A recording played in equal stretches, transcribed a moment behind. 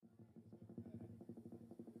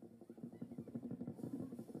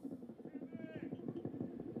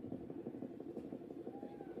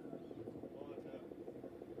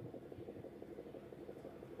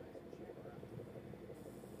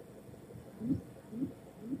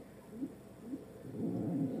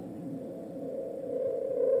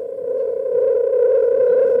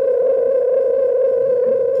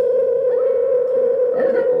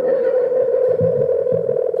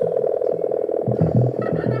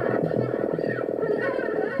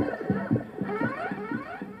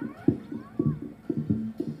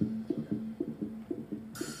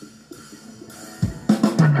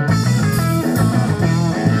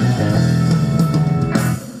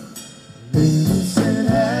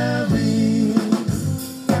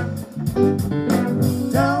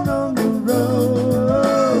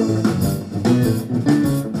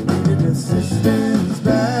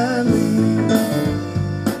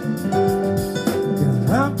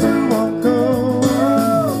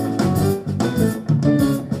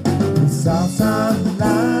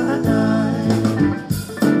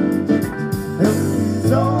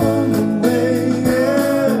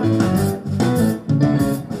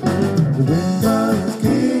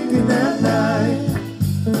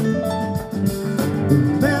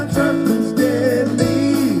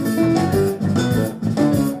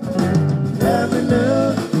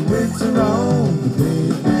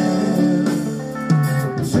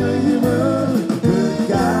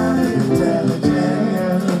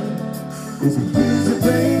Is it easy,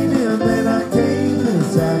 baby, that I gave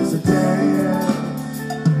this accident?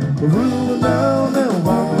 But who will know, no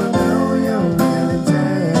one will know you're really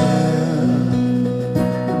dead.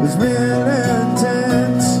 It was really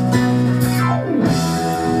intense.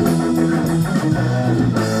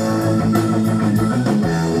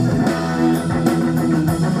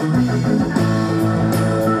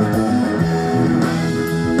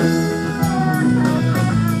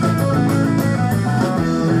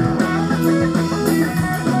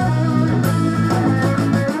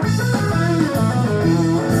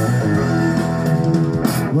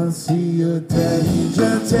 Was he a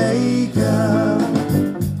danger taker?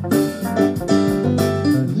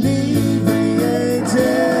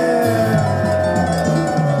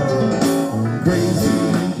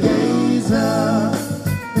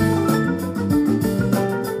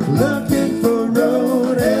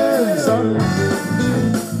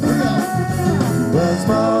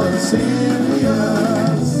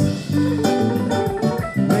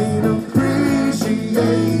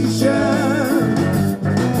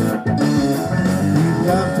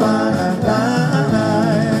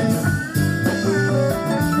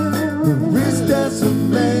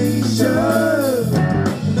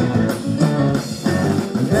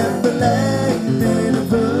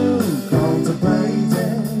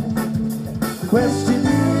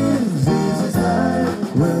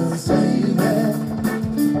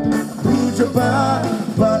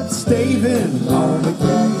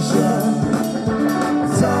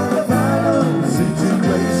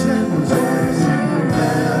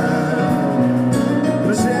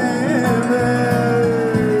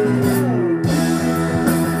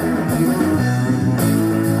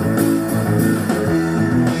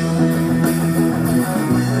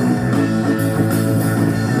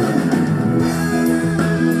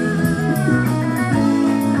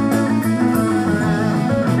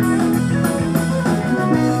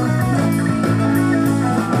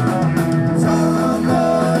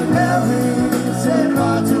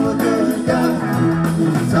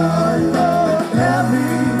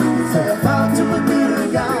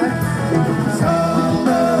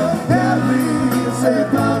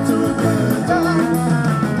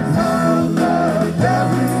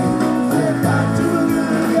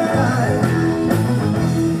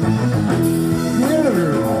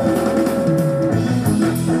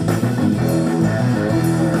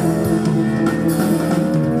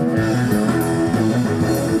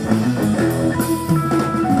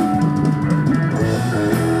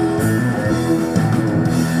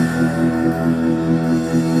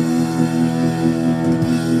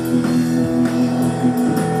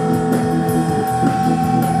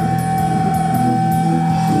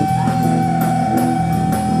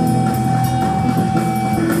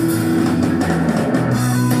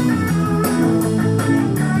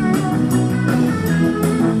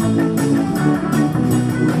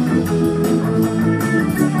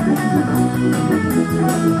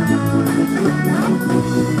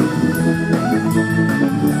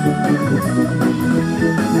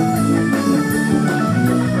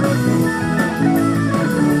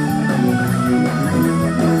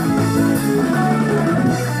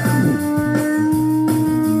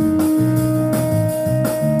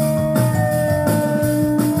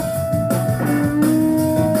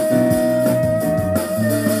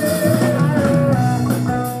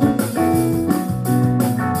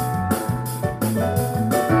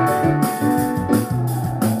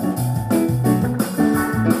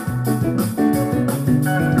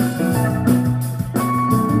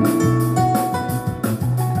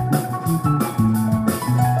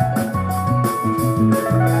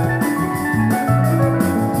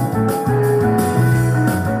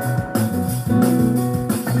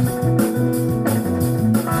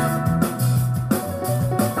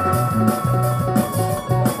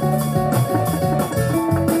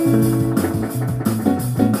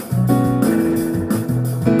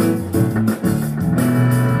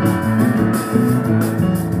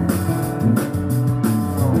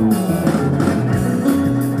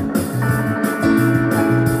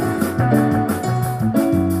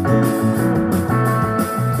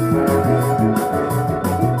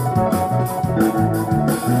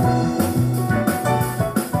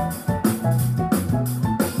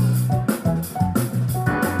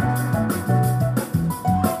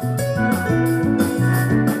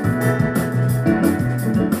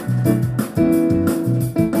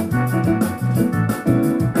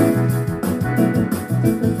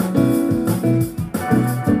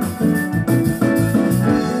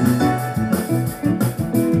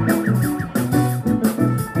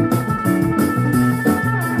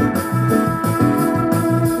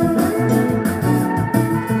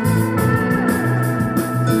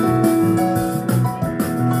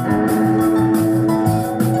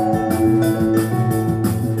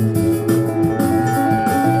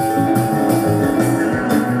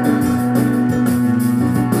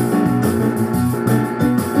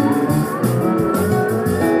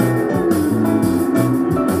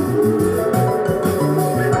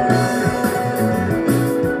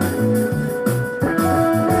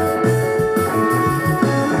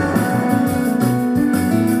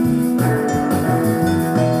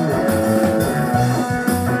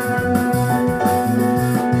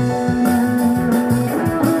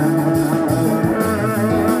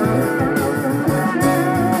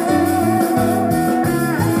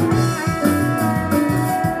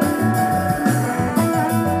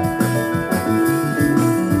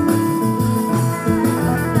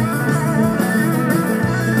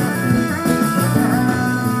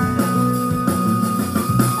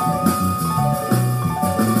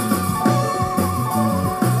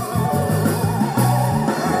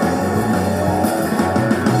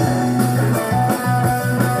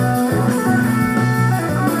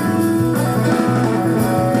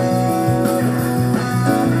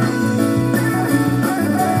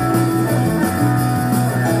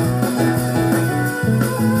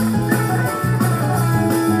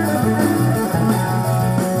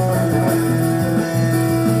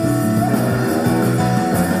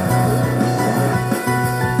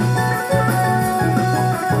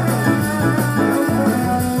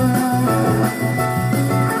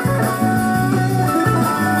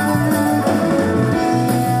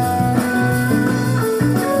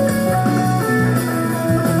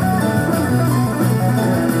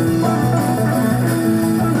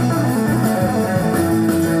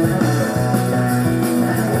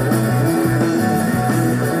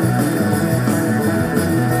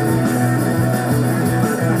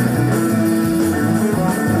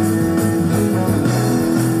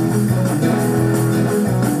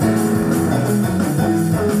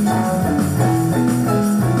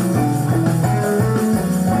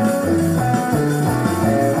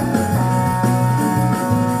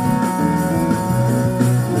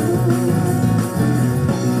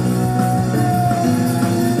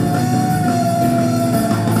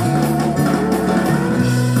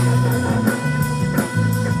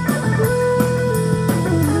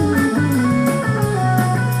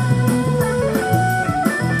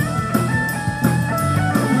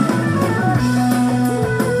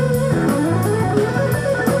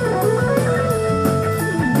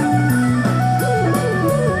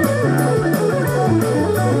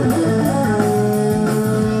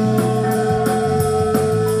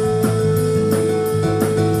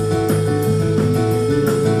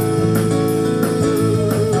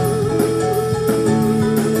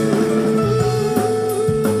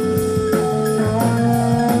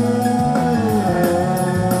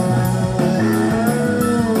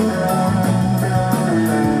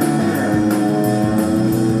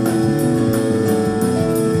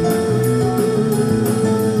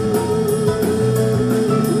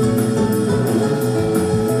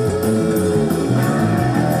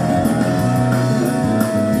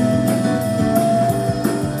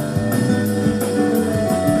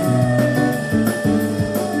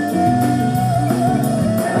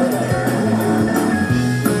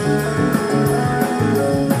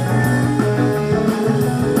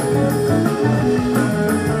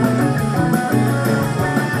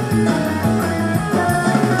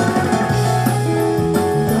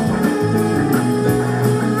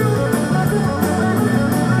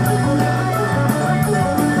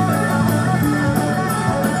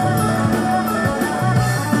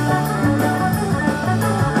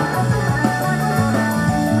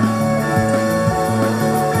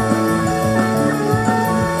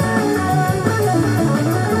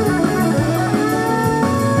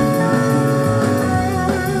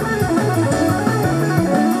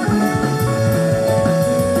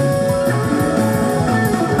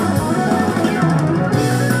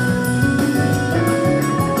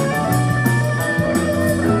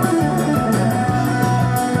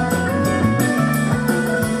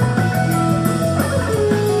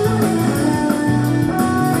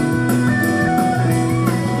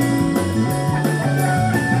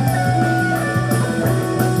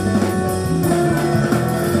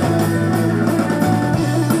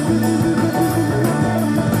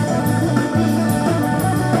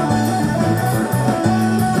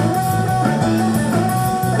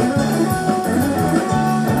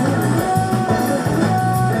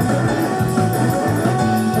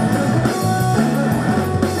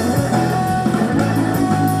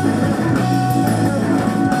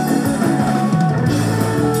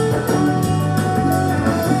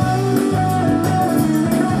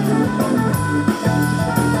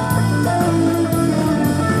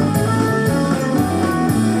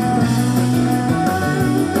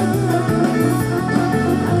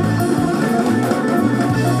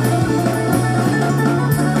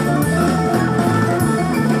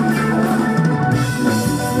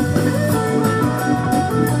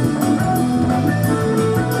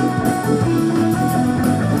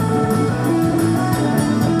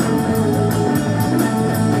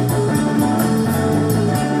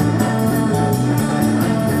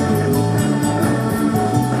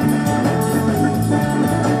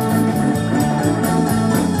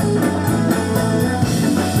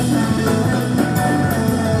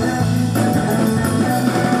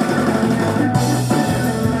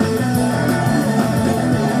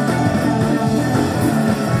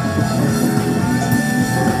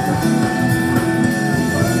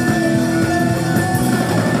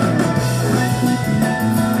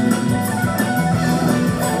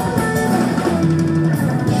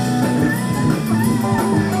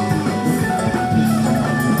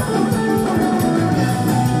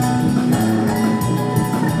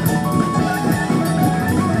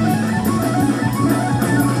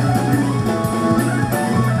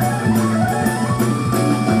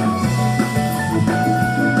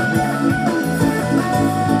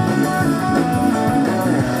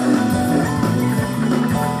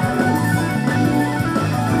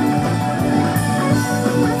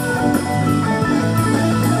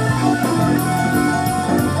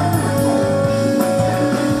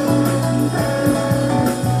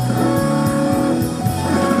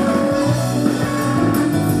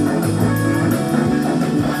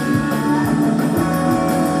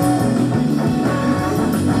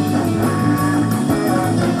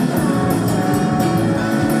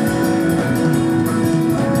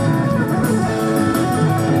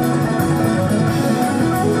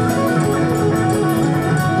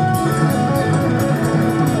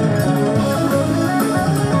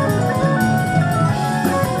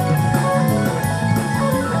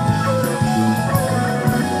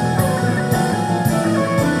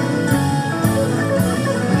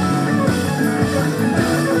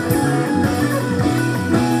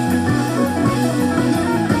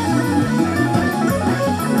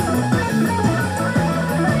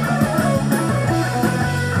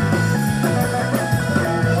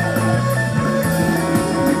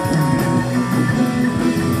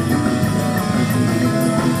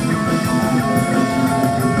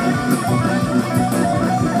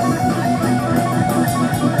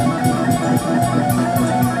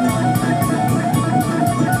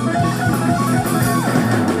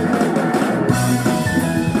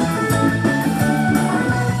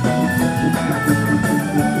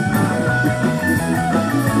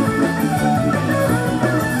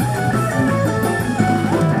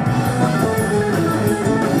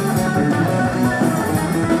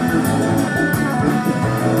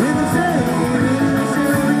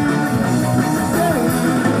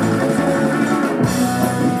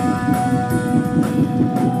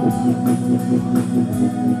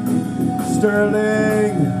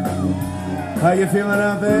 Sterling, how you feeling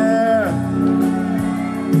out there?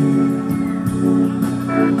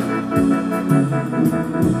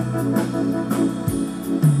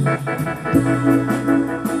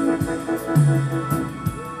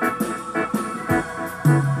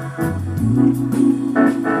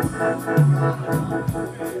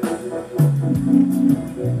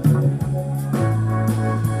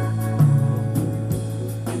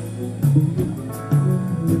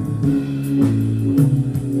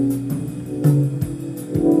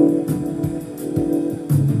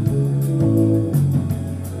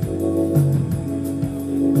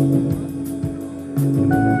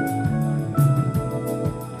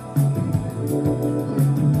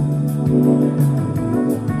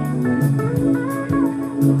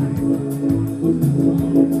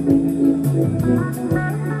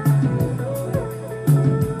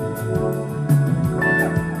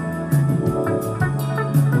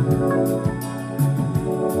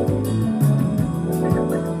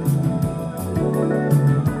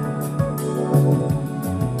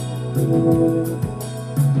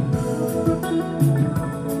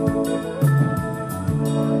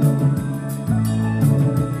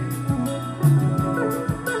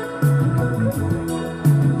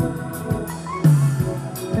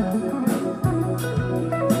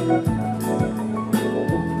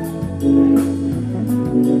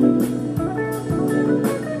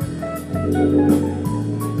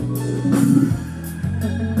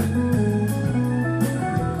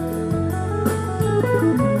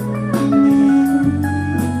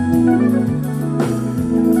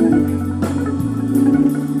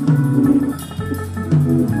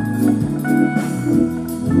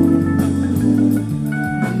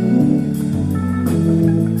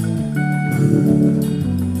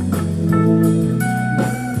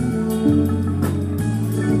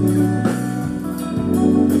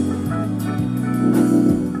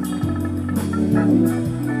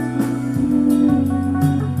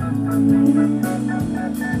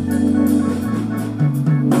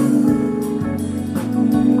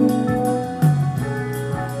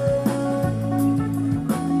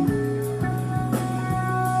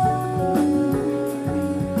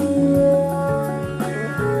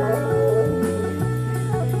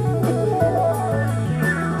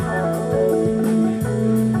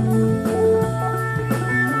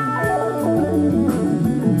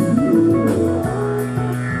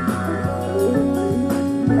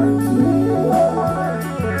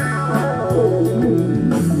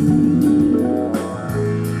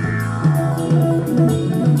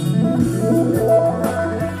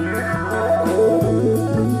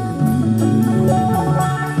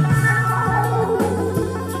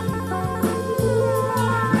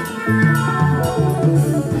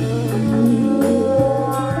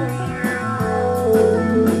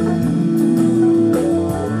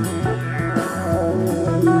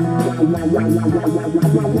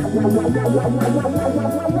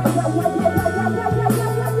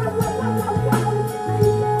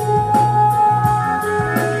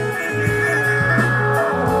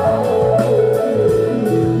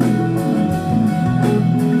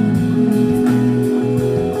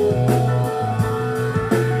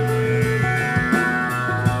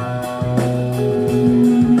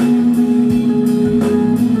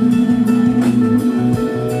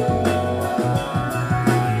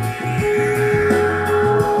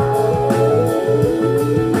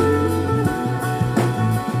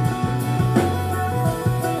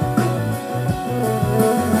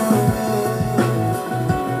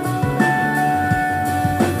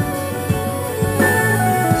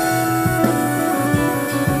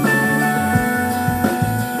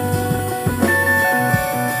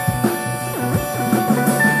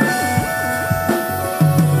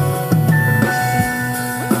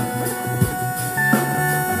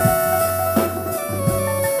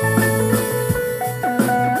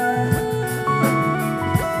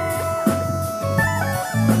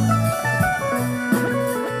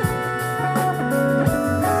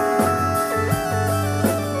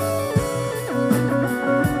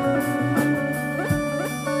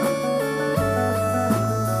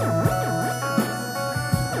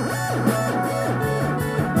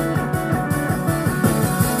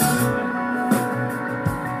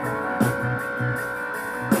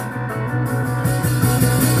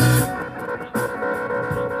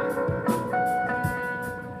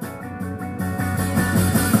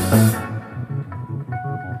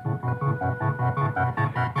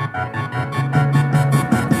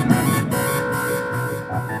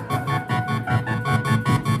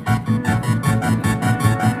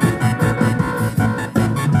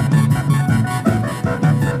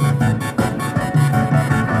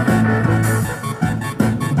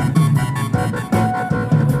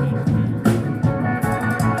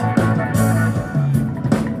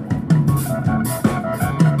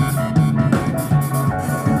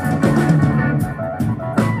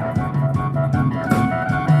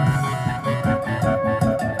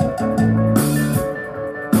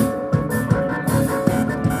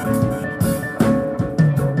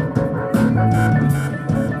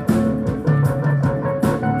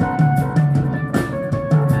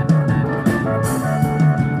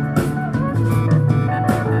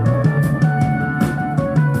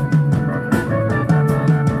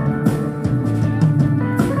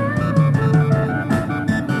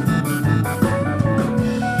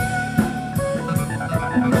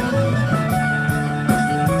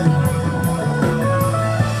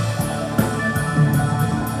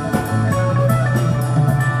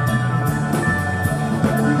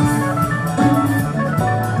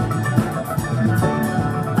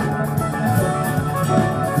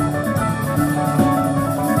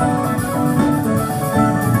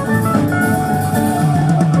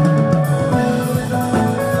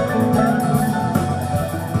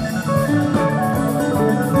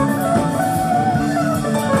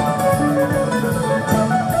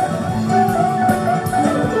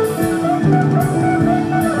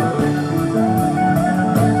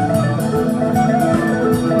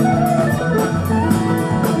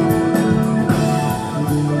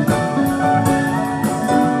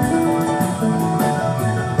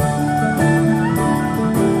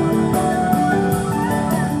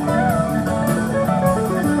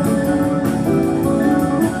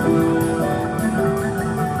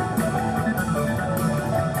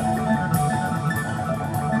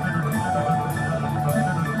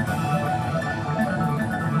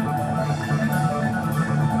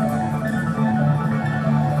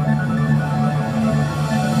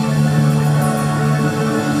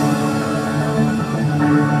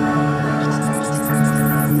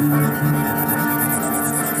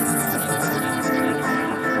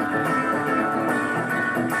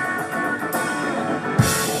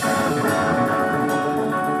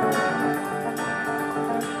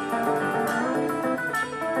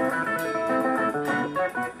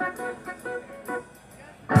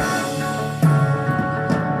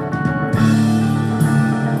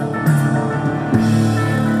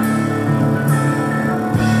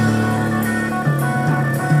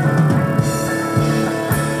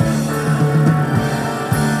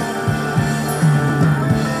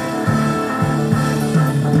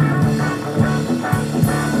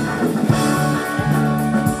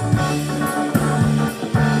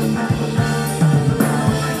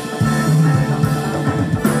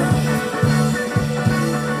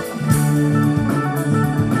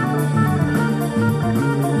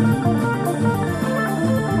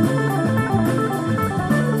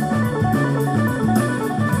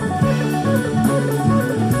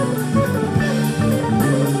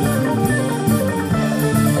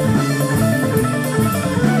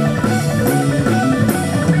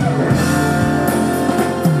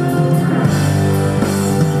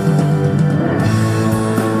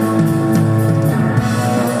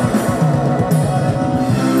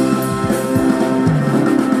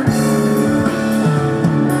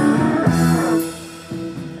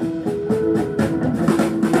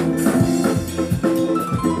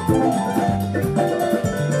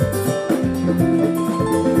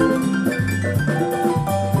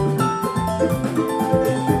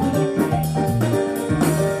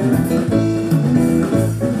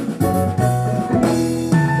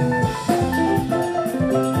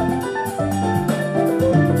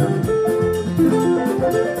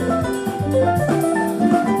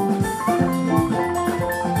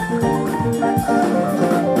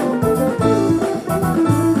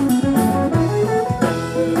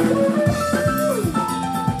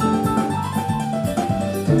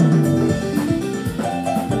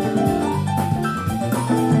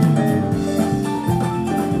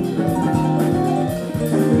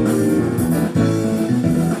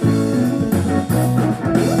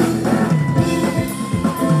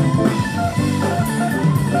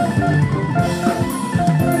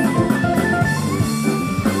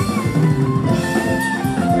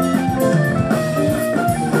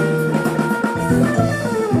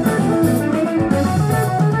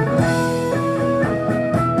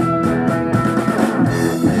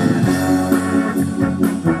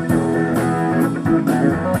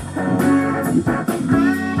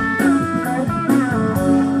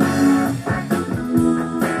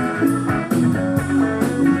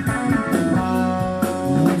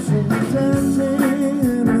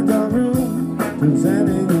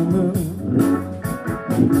 presenting the moon.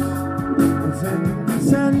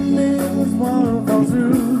 Descending as waterfalls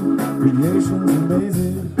through creation's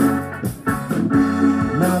amazing.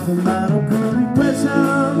 Mathematical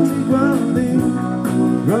equations equality,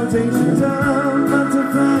 rotations of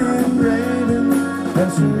multiplying rating,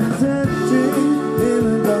 pressures etching in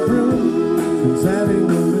a dark room, presenting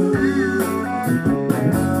the moon.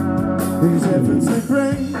 These efforts they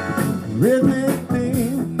bring rhythmic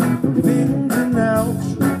theme of ins and outs,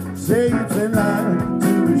 shapes and lines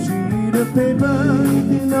to a sheet of paper. You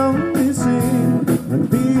can only see a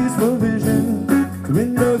peaceful vision to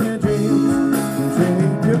window your dreams, to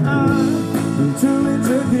shape your eyes into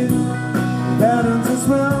intricate patterns as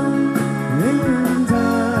well in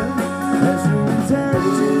time. As you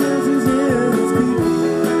touching as his ears keep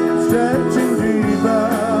stretching deeper,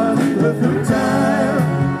 but through time.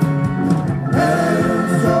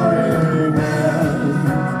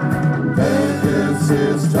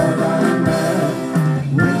 Starlight man,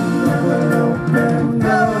 window will open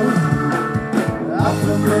doors.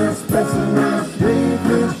 Optimist, pessimist,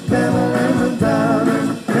 dreamers, devils and doubters,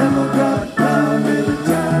 never got down every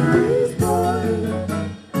time he's born.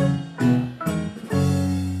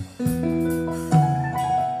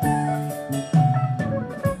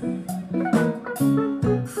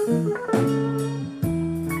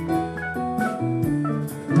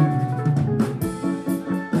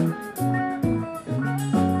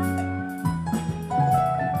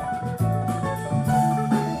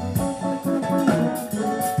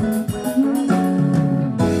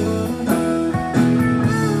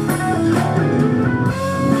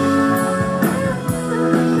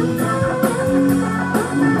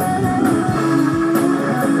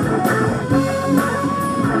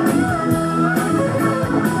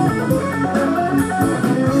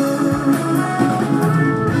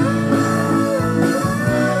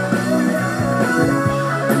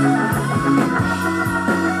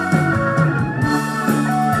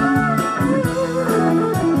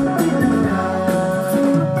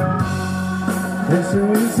 So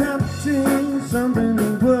he's emptying something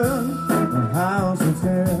in wood, a house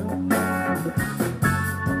instead.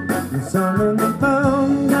 The sun and the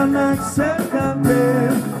bone got like second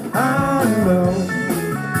bed. I know.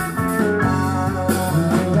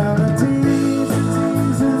 Realities, it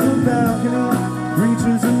teases a balcony,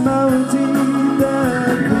 reaches a melody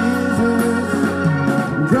that pleases.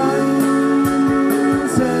 Drawing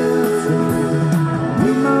inception, we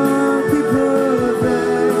might be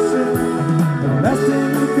perfection.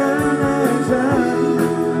 Lasting connection,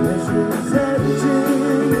 pressures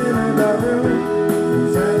etching in a dark room,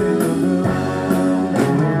 presenting the moon.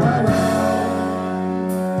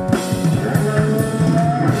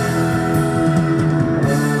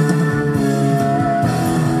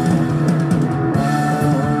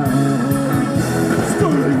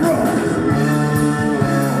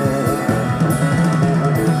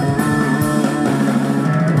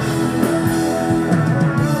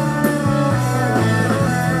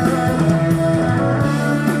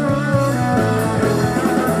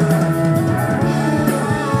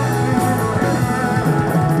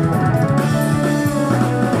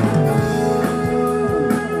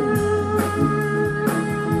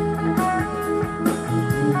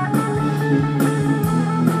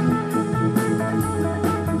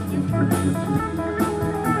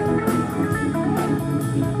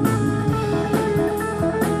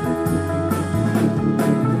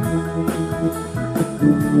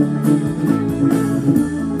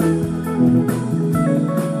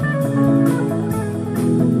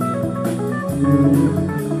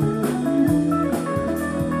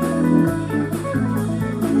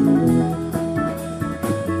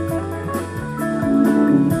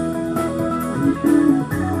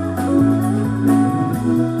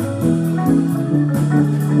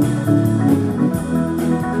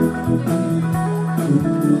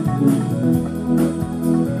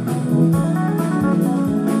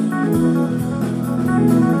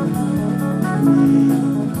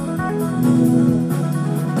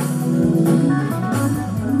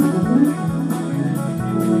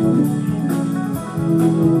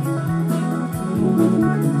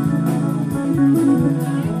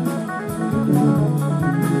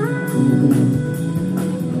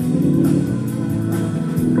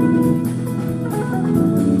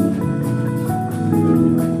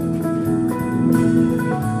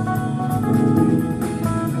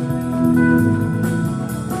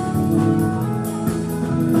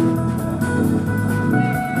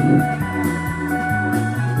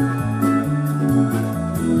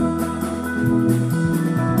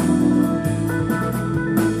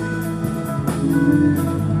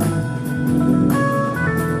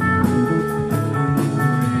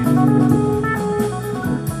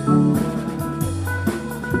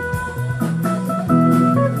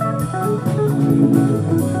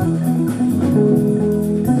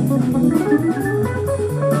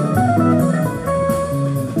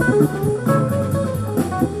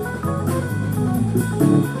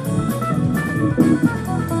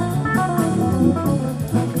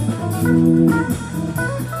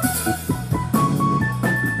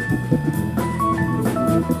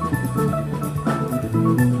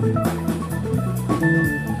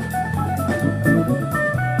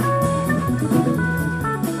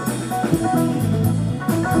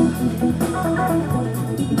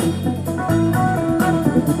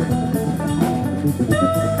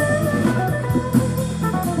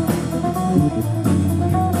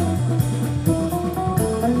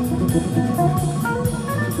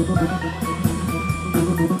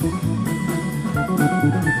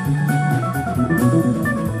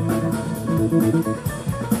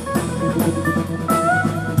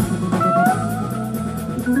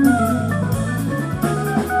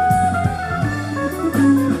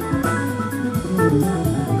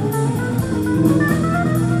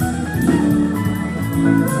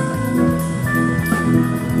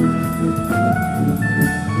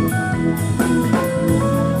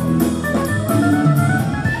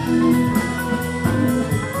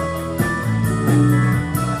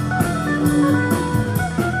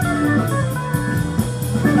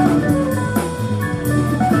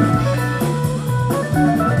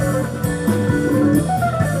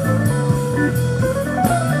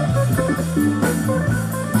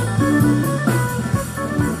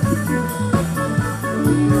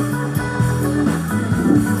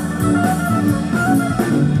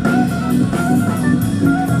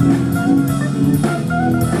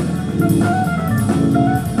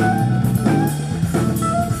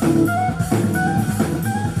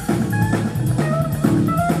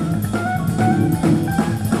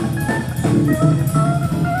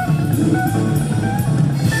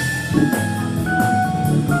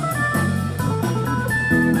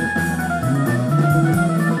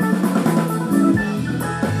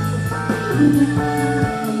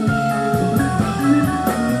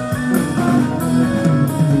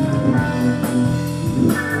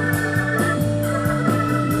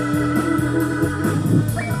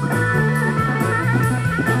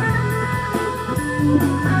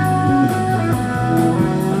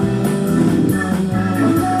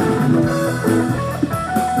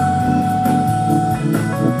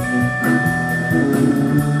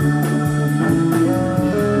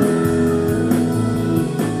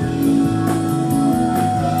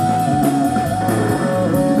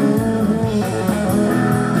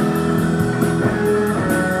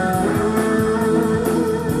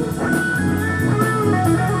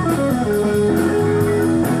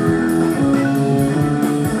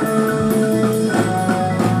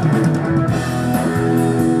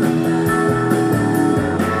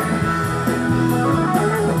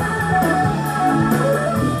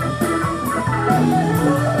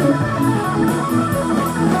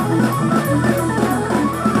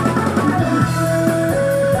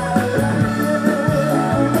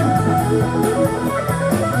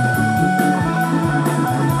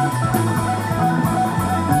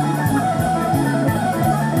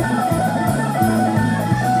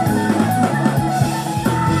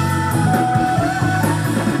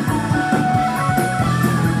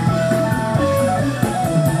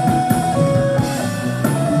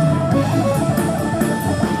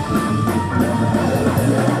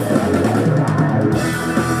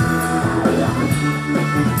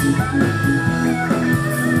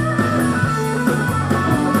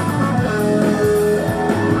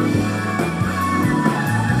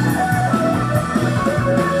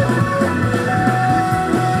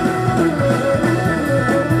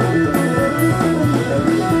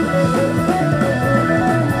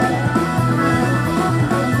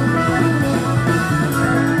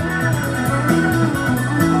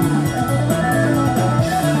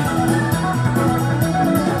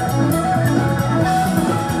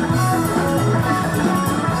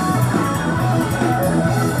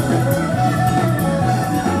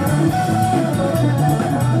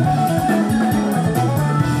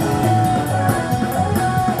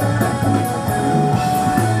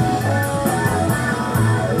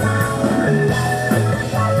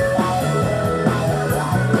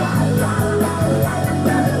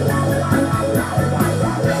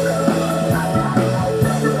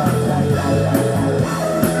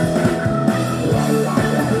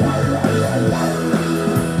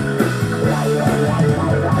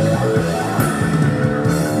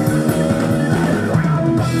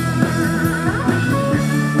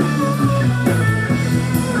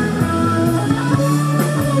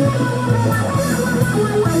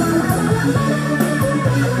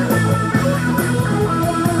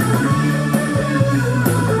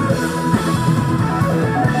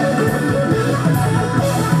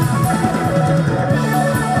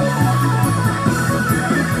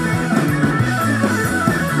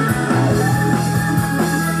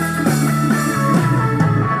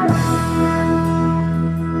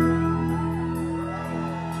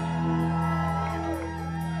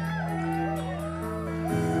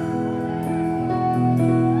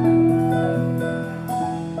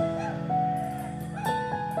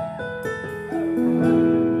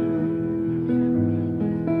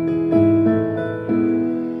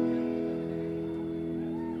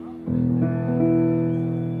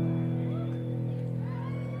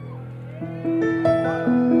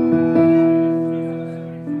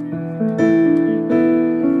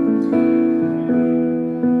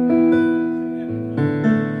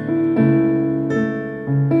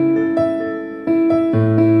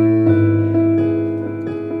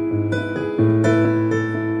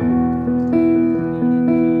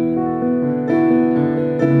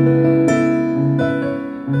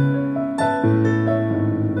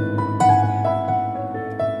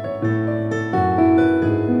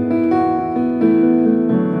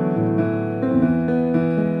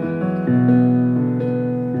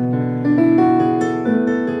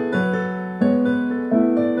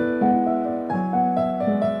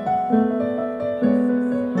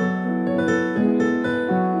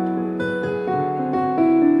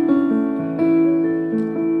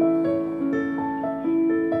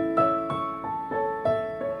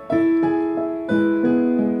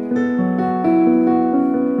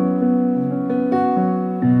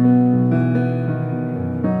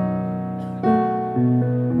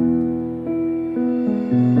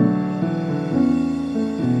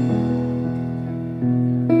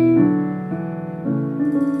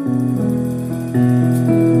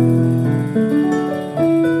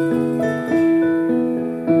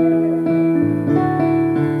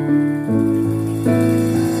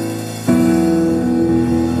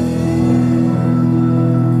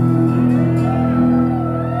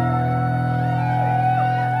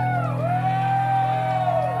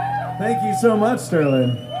 so much,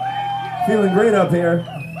 Sterling. Feeling great up here.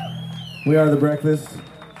 We are The Breakfast.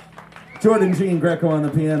 Jordan Gene Greco on the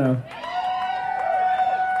piano.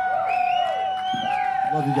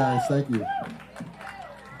 Love you guys. Thank you.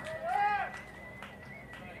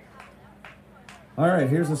 All right,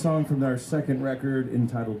 here's a song from our second record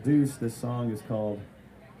entitled Deuce. This song is called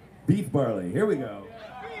Beef Barley. Here we go.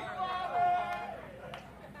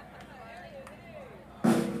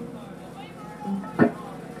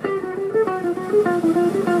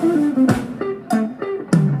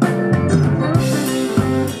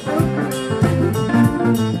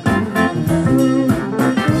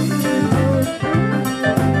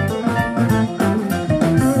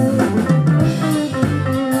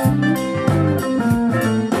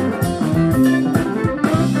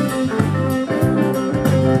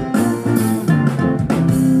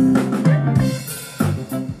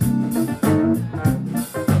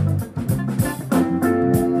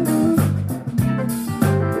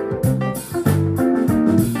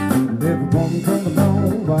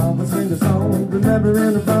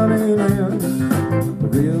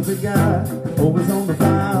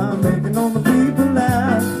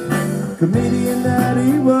 Comedian that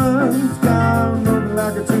he was, gone looking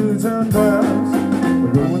like a 2-ton bus.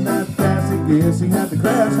 But going that fast, I guess he had to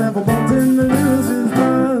crash, have a bump in to lose his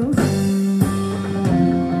buzz.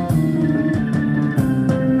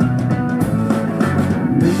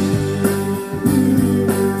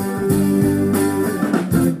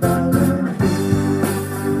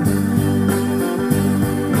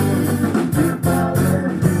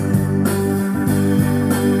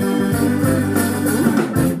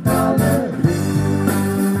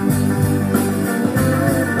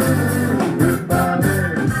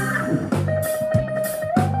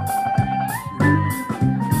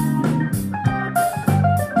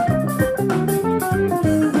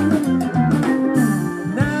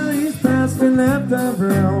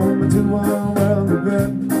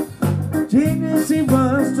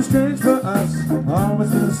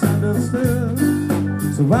 Always misunderstood.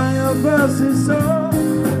 So why your bus is so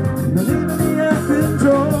not even out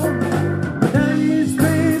control? But now you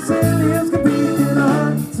space aliens competing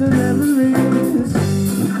hearts and memories.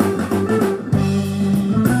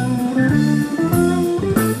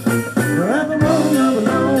 Forever wrong, I'm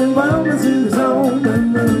alone, boundless in the zone,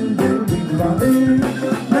 and then we falling.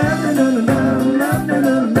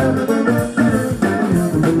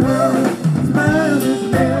 Smiles is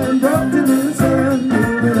again dropped in the sand.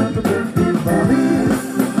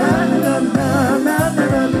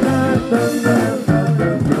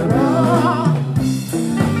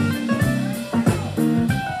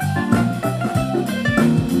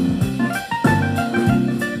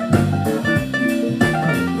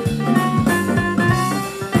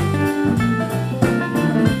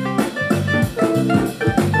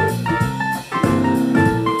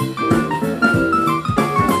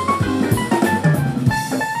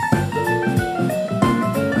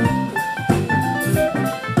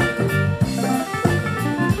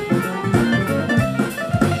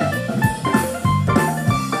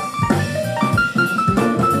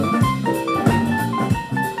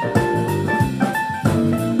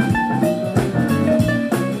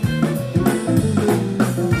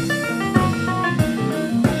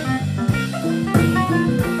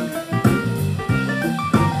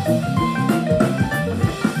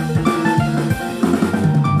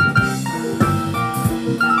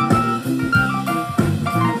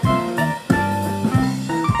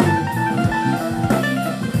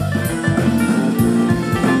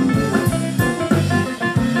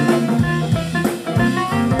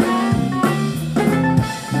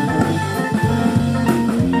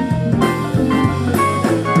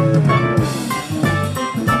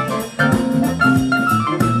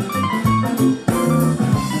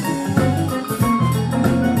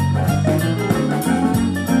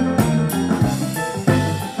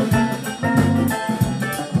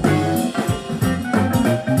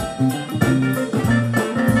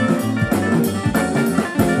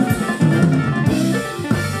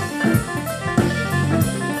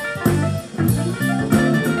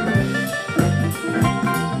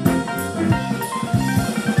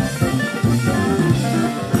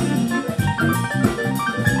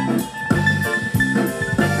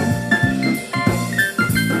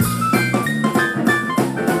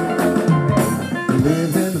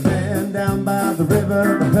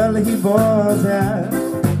 He was at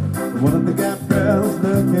one of the Gap girls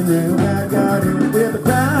looking real bad, got hit with a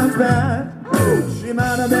crowd's back. She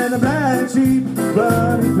might have been a black sheep,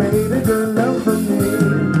 but he played a good love for me.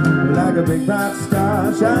 Like a big bright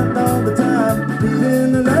star, shine all the time,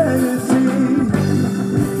 leaving a legacy.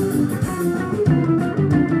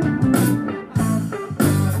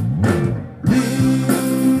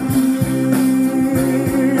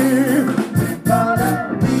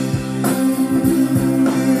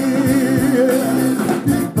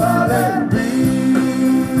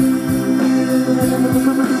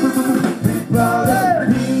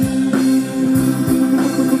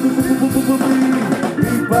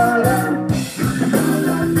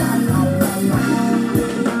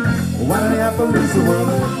 lose the world?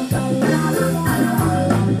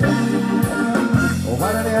 Oh,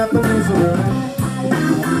 why did he have to lose the world?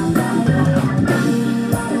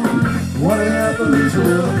 Why did he have to lose the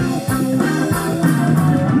world?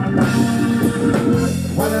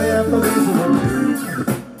 Why did he have to lose the world?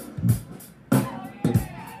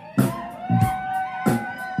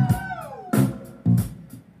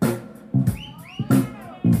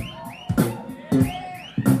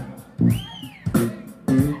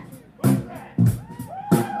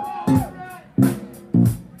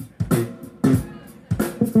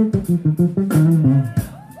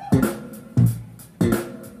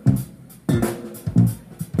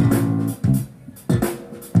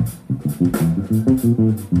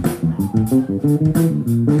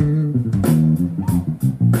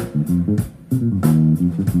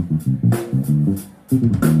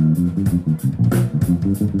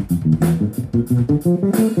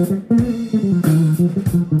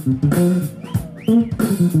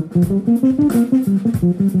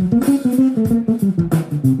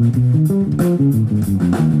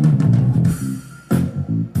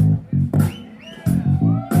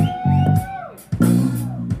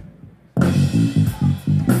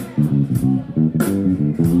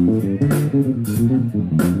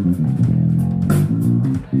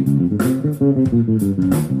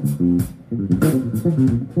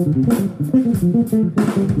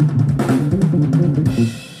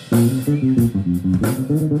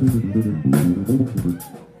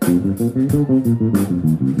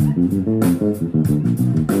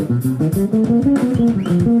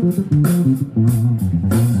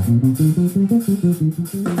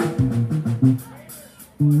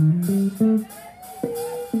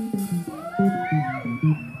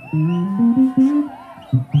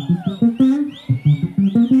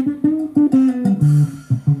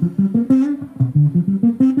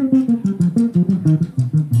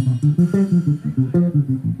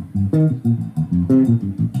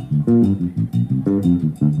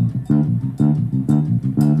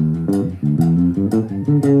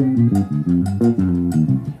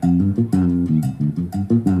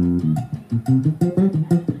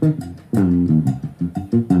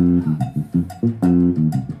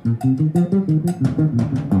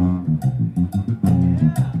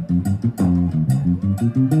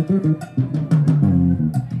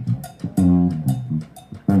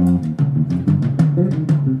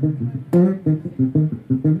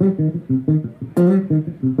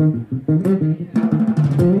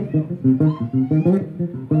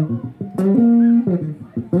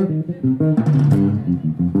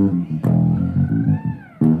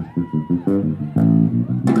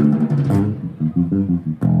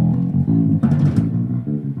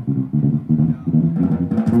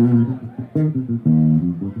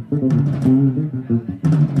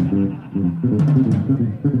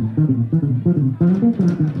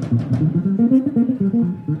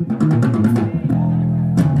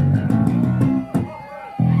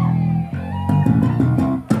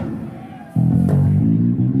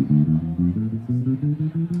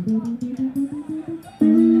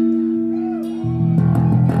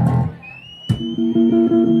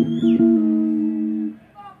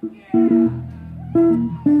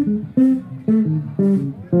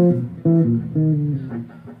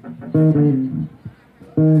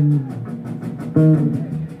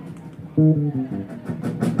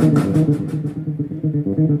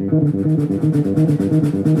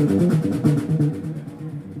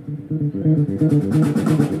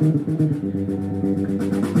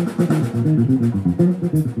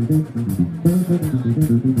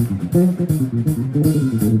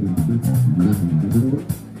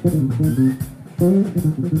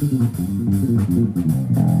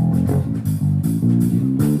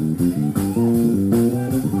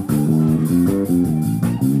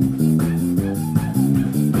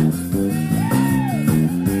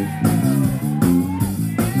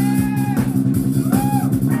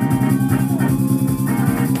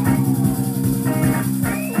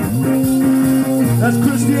 That's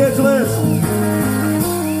Chris DeAngelis.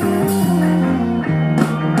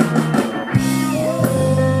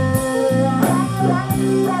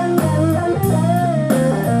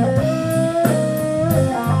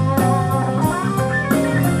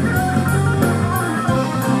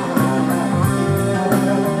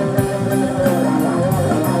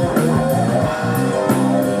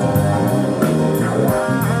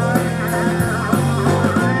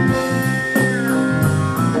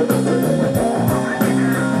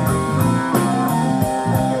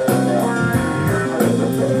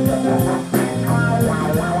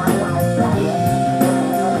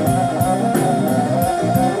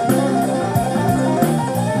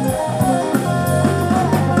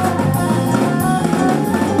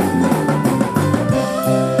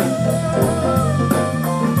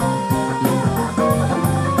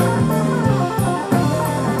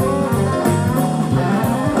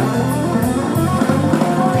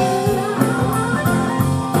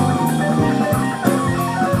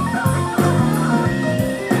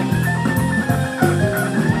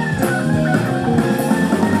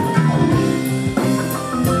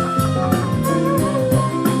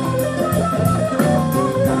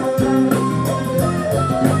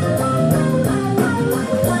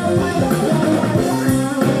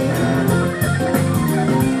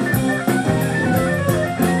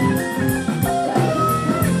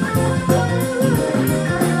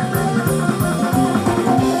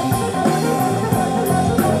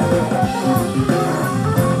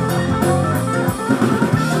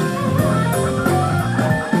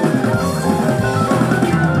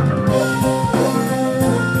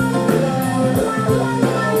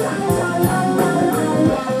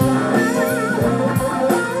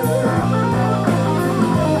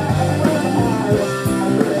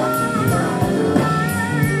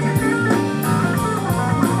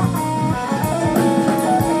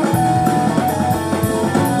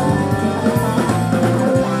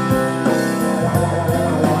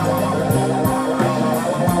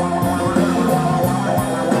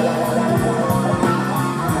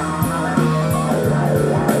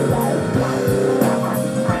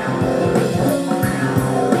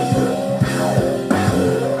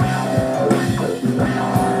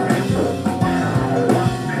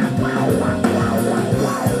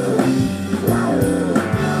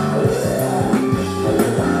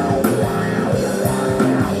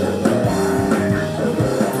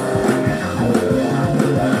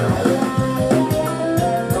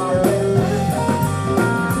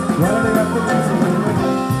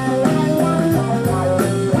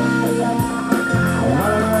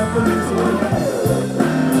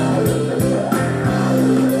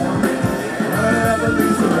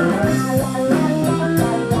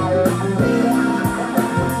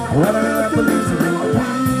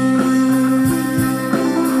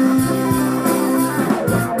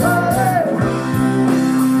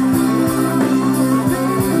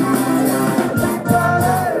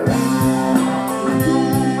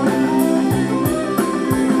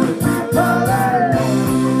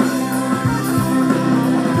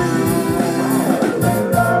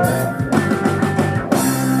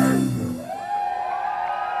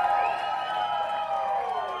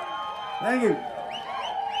 Thank you.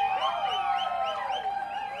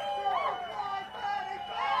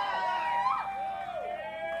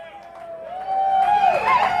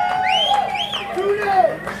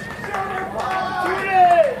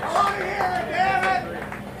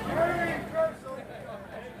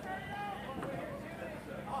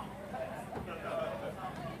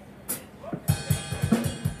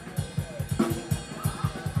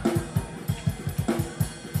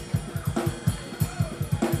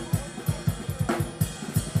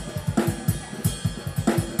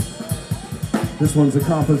 This one's a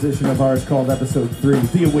composition of ours called Episode 3,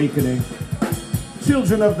 The Awakening.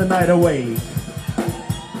 Children of the Night Awake.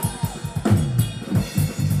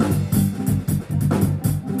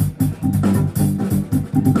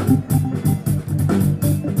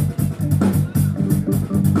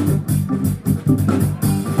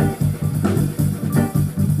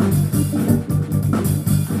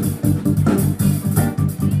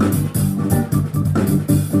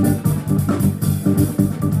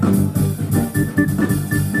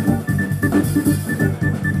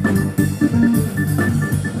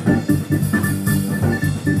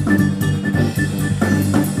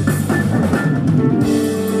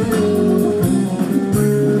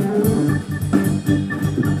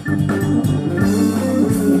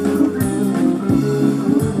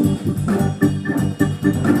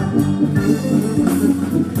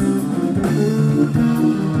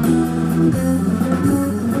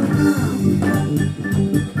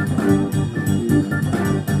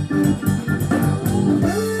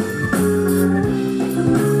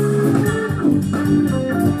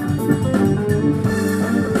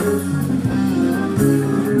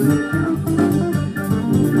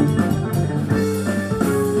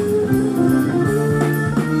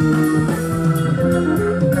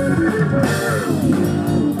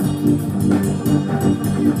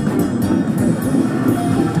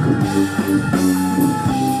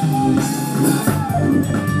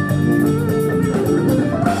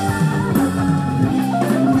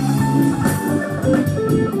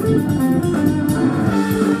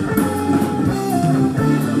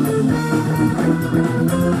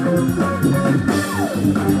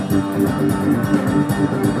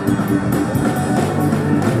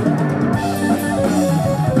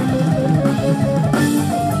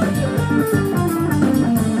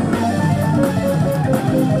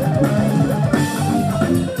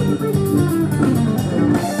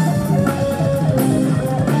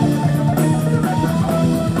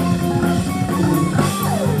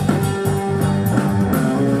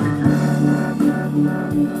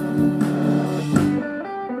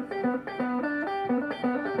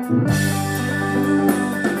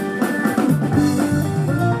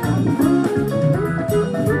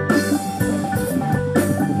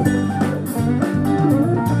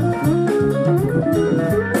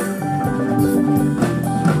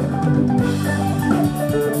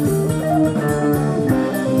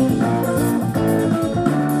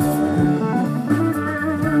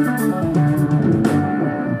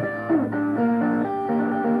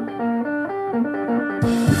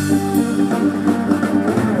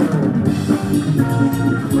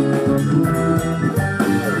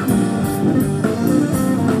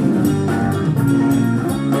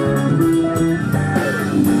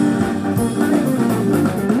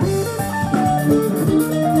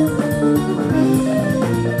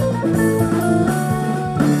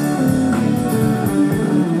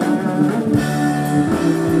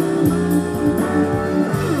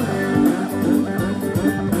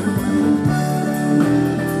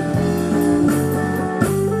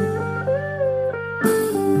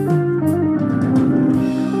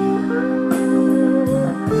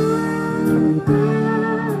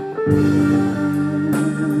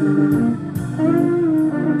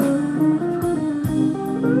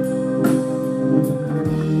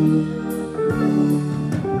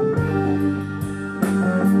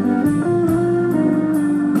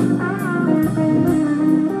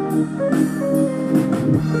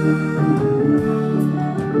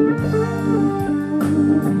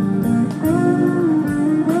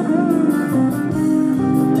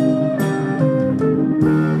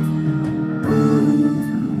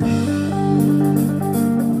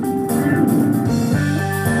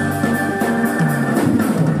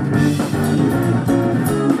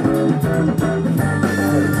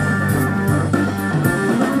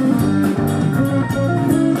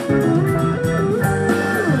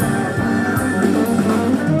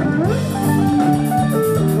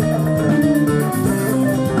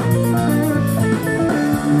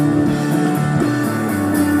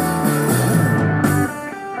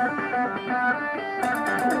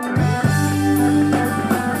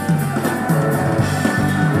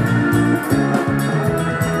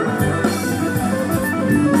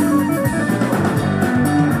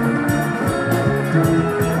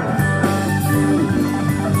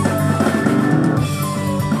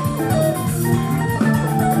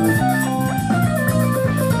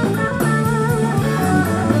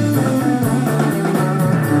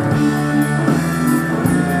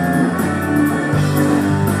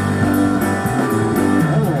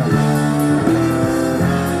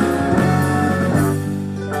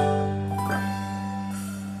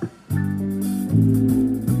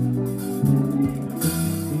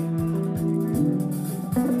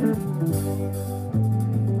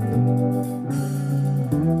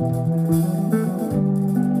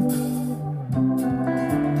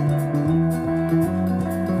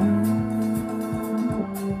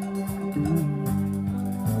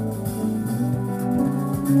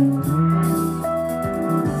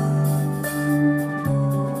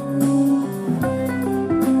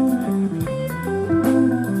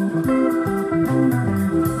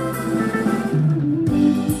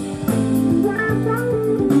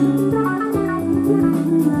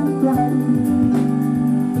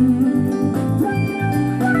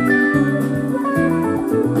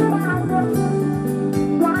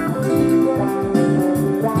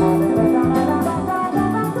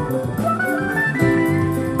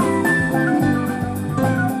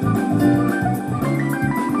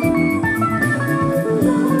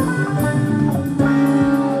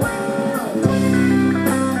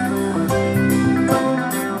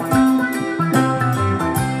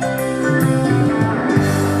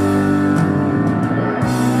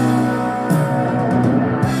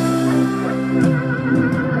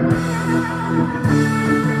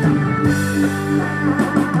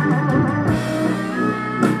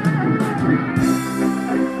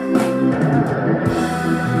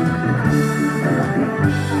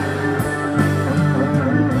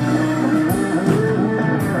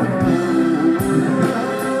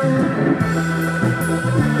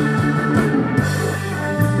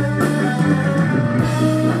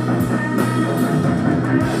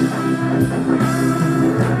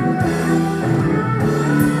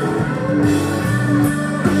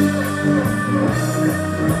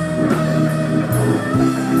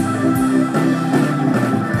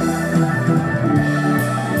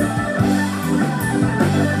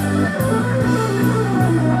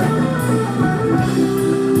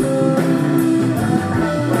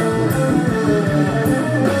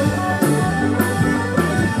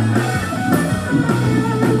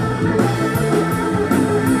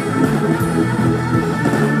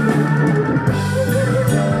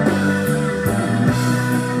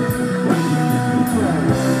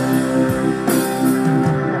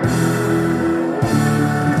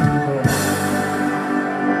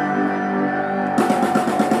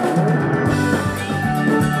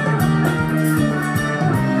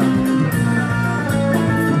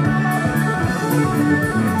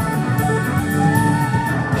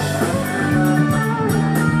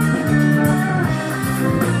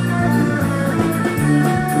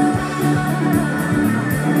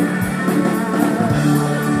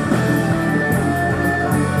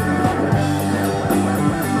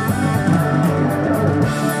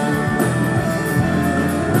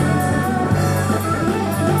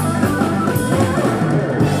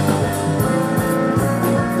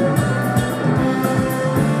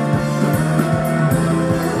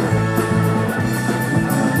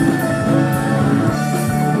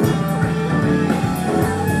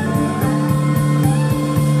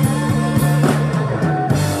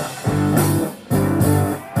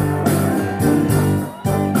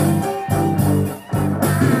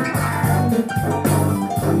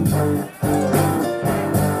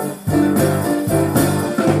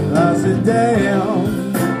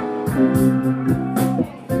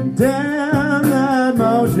 Damn that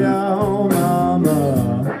mojo, mama.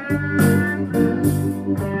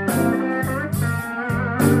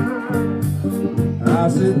 I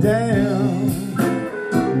said, damn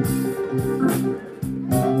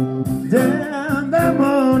that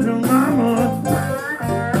mojo, mama.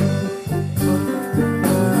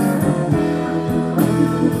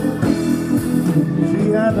 She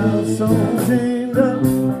had our soul chained up,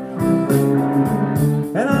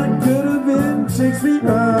 and I could have been 6 feet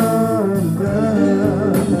under.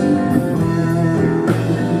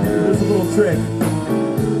 Just a little trick.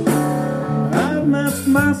 I've asked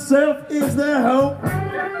myself, is there hope?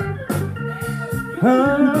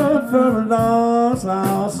 Hope for a lost,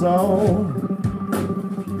 lost soul.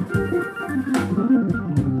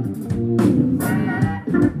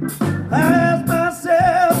 I ask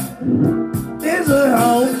myself, is there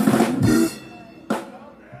hope?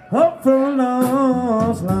 Hope for a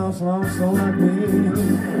lost, lost, lost soul like me.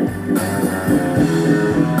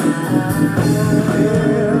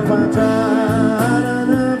 If I try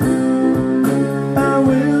enough, I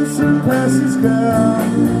will surpass this girl.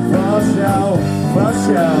 For sure, for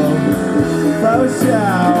sure, for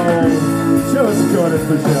sure. Show us Jordan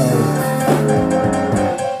for sure.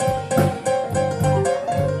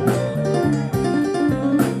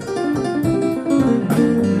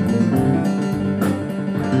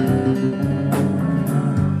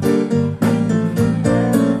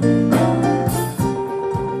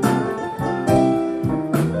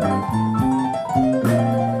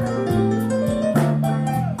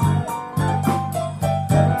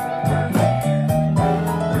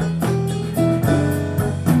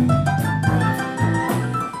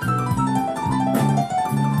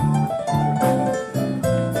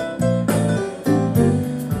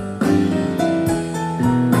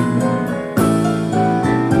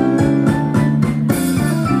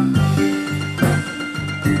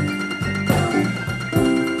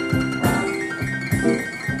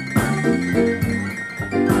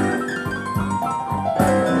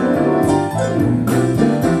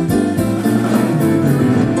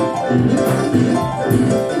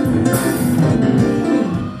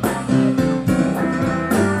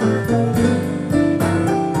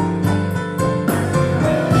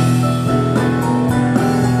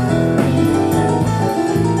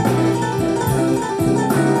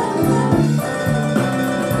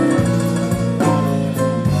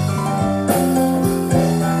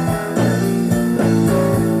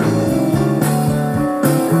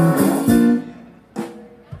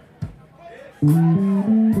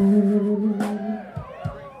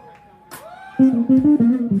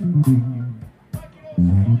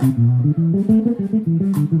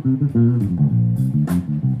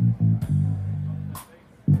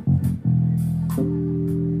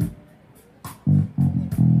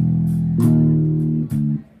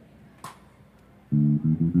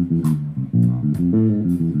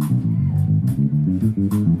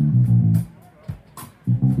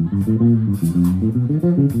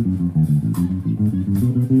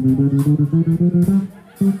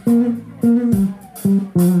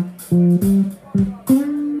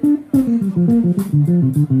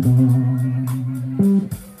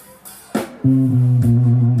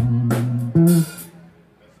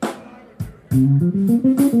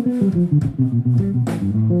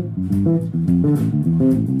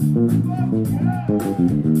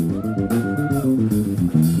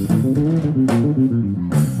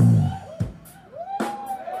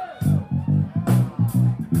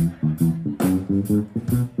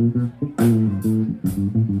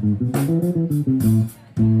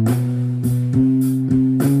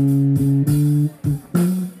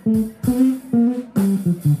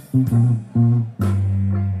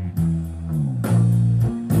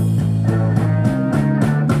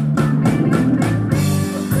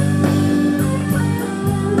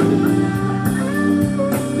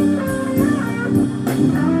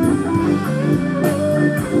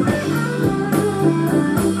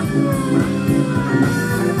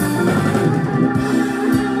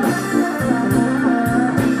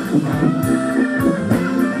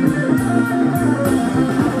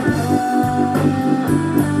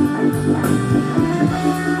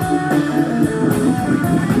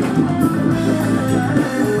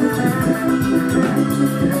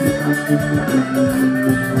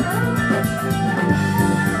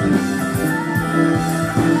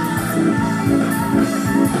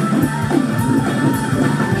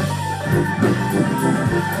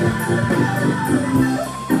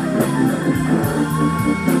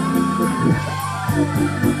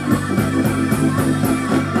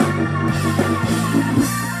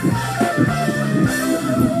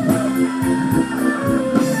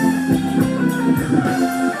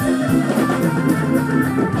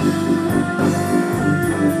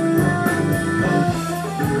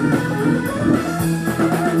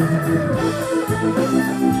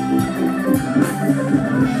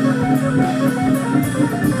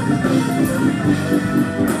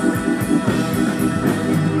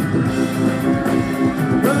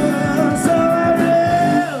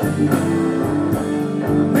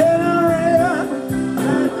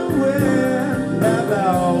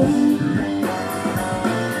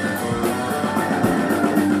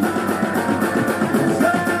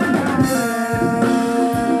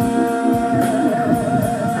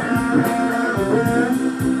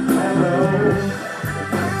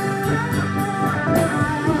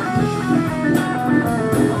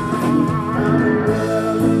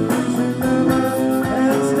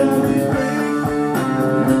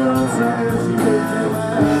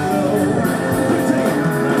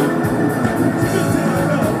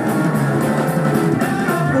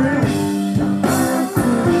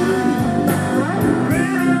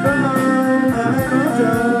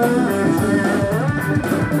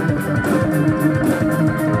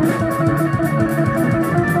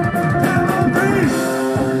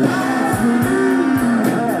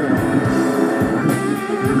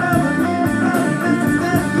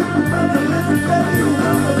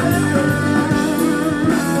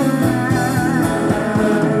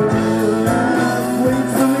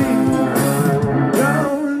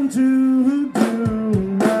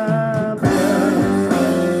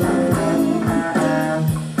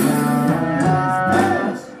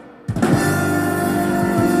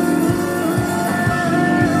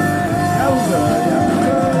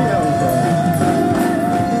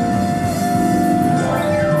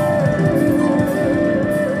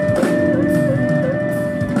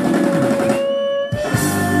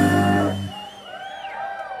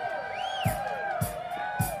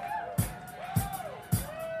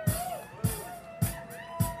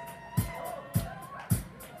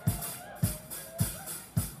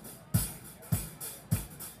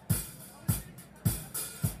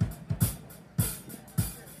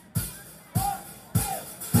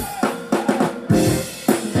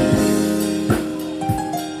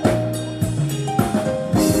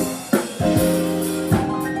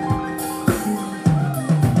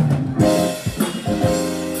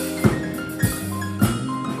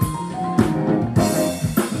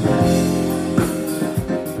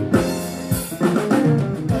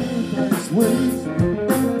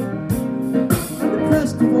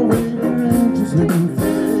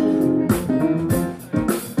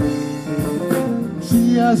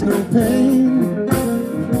 has no pain.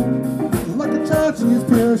 Like a child, she is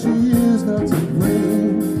pure, she is not to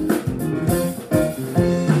blame.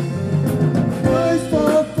 Rise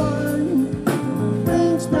for fine,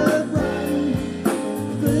 rain spread rain,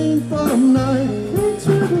 rain from night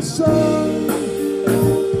into the sun.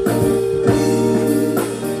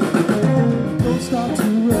 Don't stop to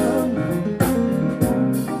run.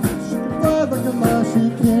 She can fly like a mouse, she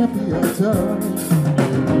can't be undone.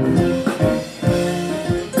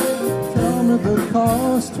 The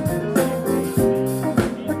cost.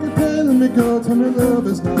 Like a pen and me go, tell me love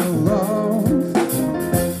is not lost.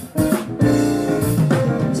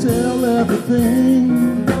 Sell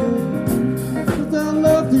everything. Without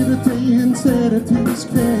love, liberty, insanity's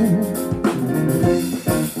king.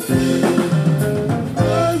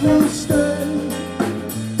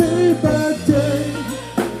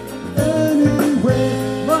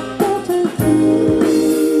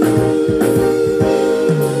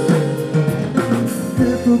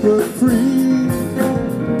 but free.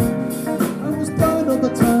 I was blind all the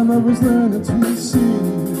time, I was learning to see.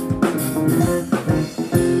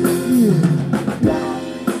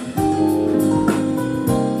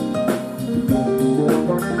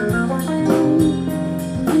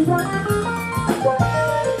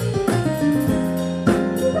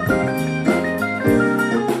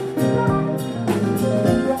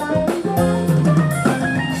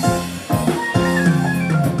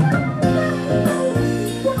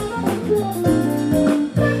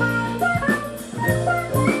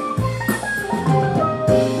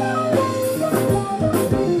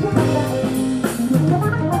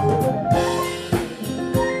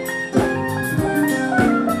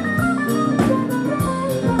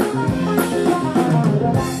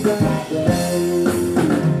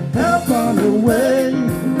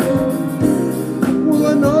 Well,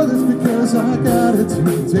 I know this because I got it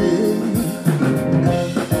today.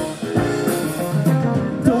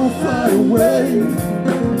 Don't fly away,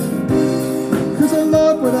 'cause I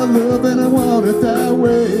love what I love and I want it that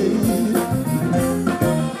way.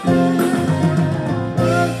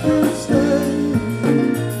 I could stay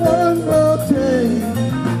one more day.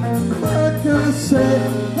 I could say,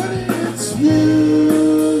 honey, it's you.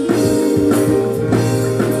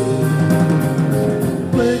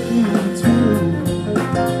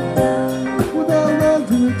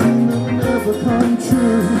 Come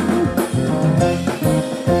true.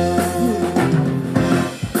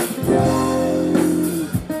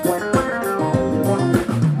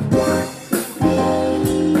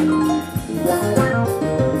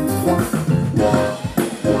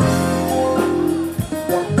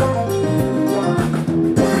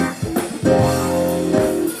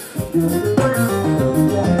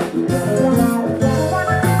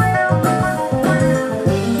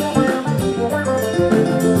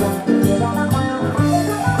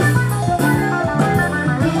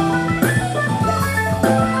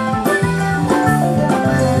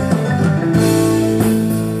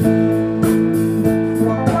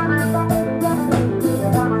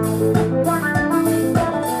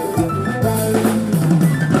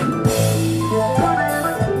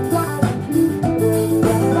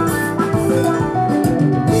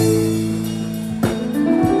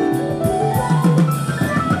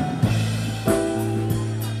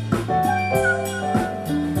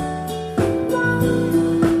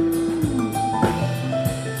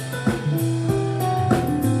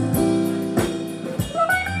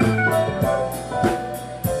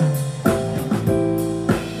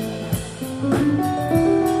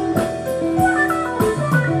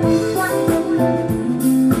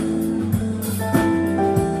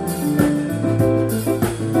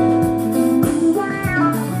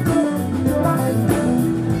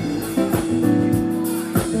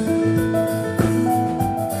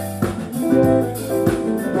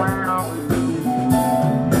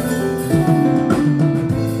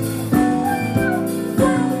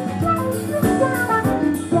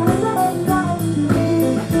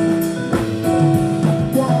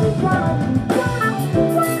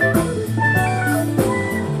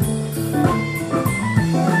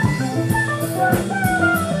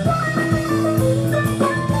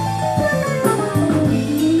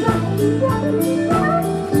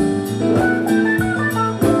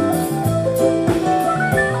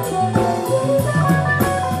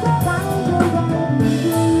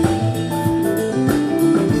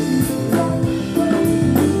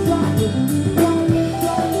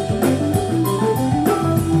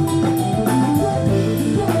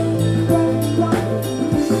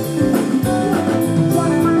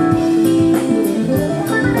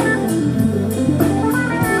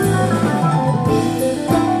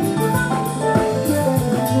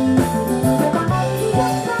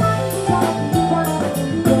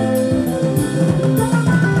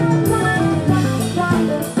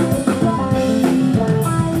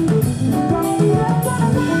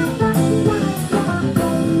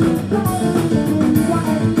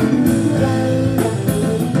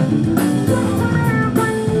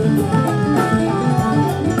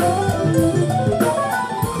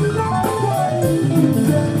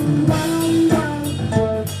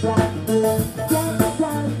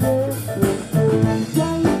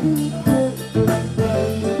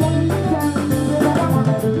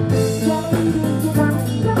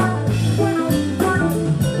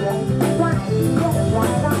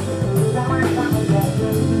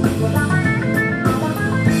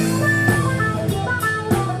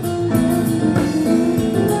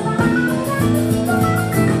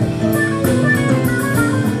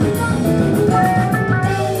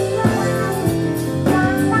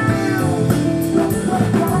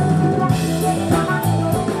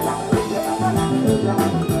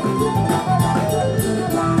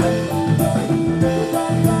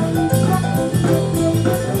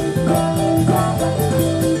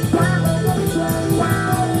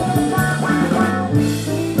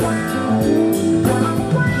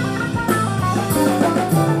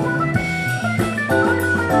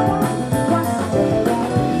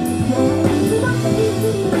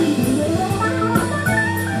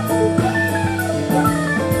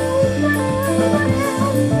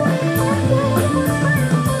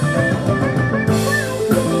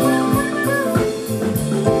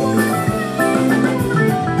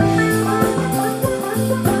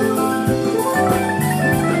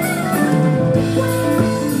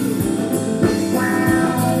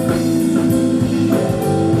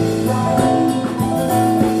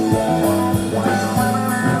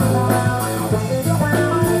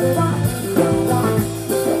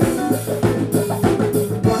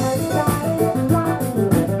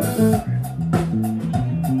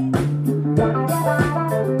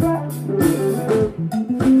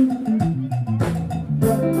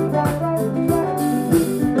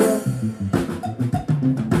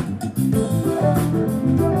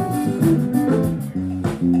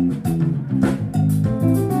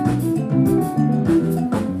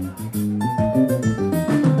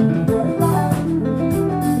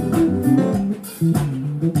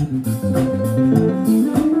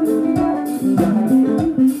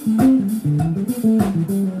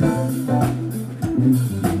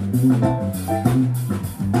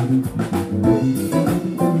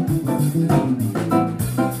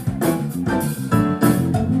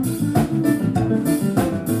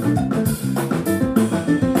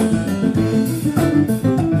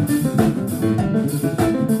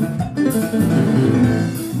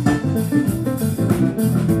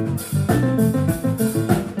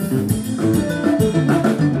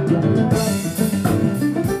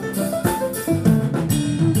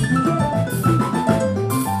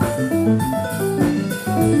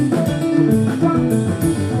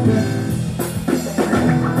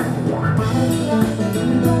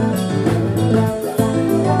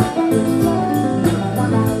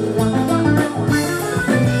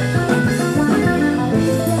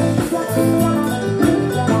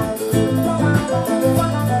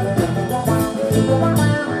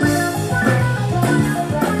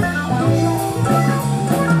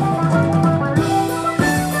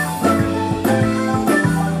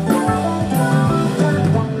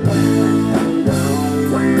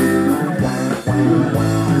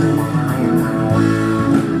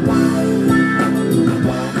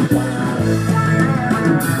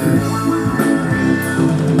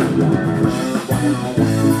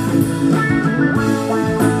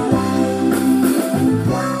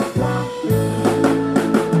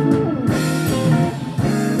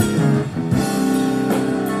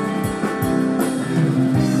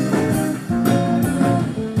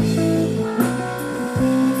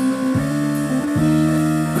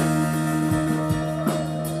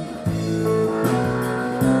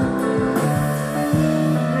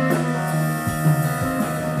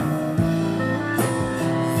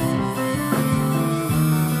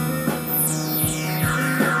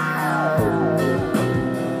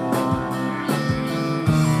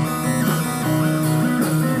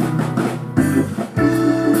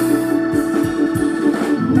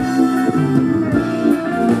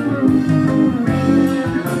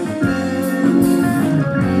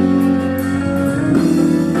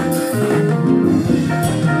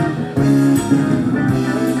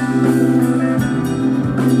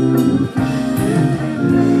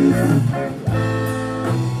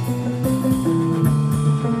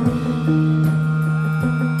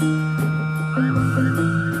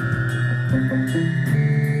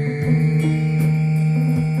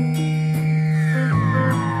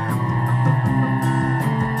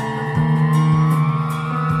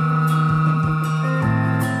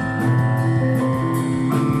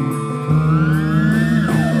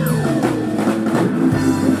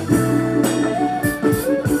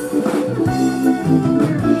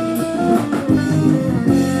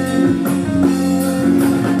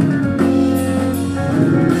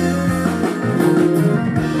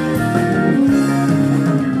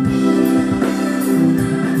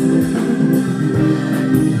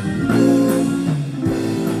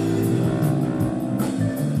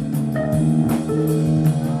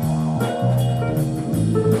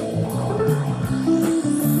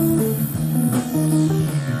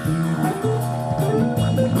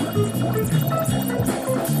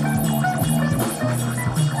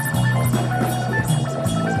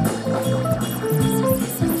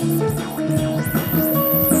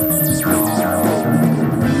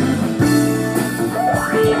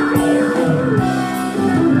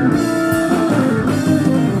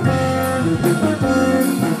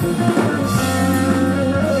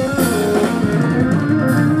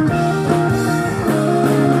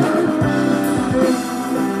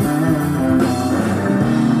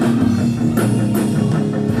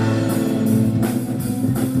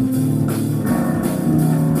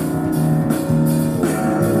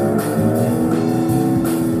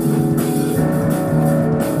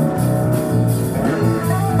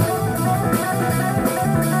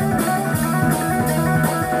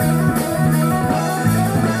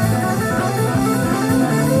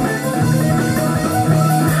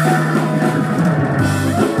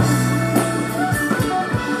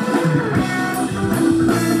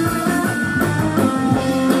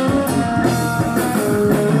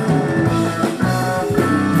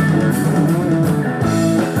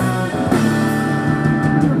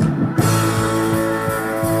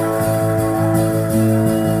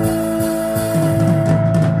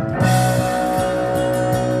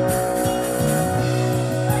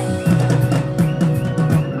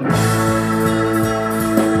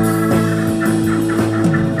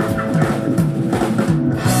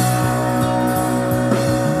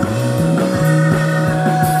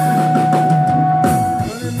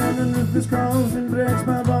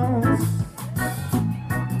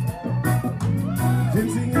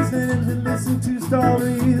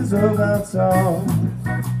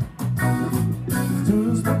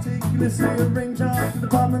 meticulously arrange all the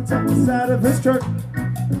departments at the side of his church.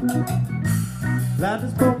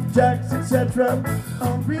 Ladders, pump jacks, etc.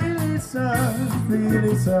 Oh, really, son,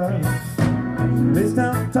 really, son. Placed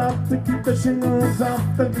down top to keep the shingles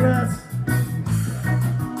off the grass.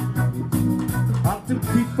 Ought to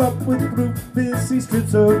keep up with Rufus, he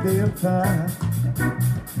strips so damn fast.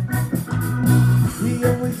 He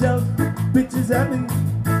always yells bitches at me,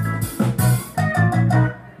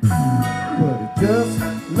 but he just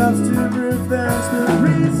loves to drift. That's the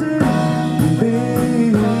reason.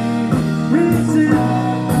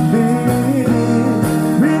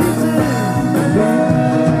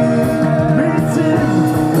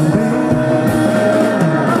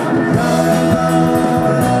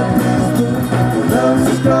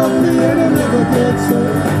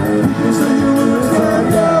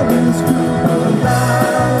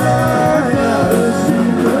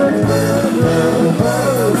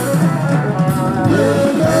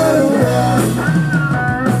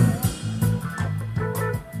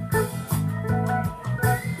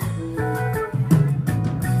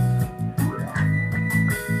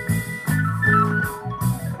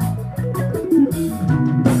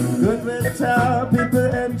 Good with towel, paper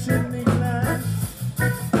and chimney glass.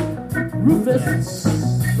 Rufus,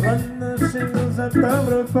 run the shingles and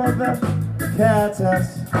cover for the cat's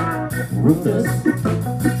ass. Rufus,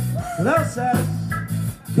 low sass,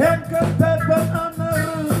 can't cut pepper on the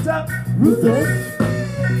rooftop. Rufus,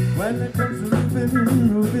 when it comes to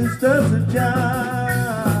roofing, Rufus does the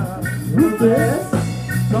job. Rufus,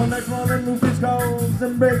 don't next morning Rufus goes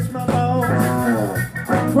and breaks my bones.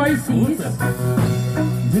 Crises.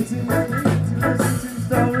 Did you listen to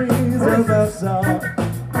stories about salt?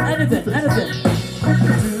 Anything.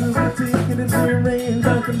 Choose a ticket and arrange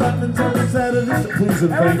on compartments on the side of this. Please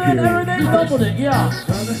and thank you. Everything doubled it, yeah.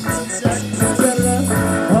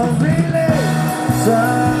 Oh, really?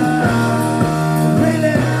 Sucks.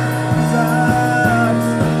 Really sucks.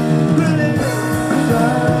 Really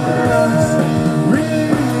sucks. Really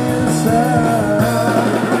sucks.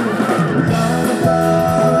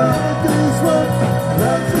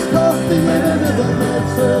 That's his coffee and never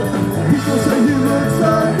gets it. People say he looks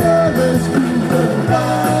like Alice Cooper.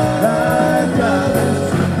 Like Alice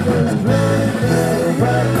Cooper's great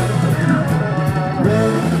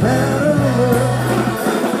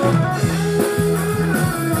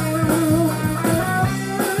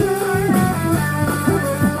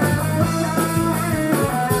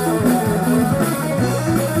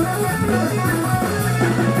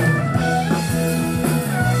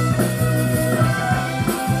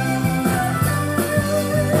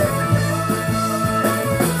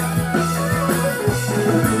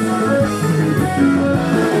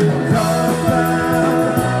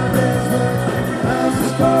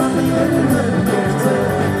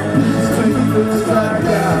back.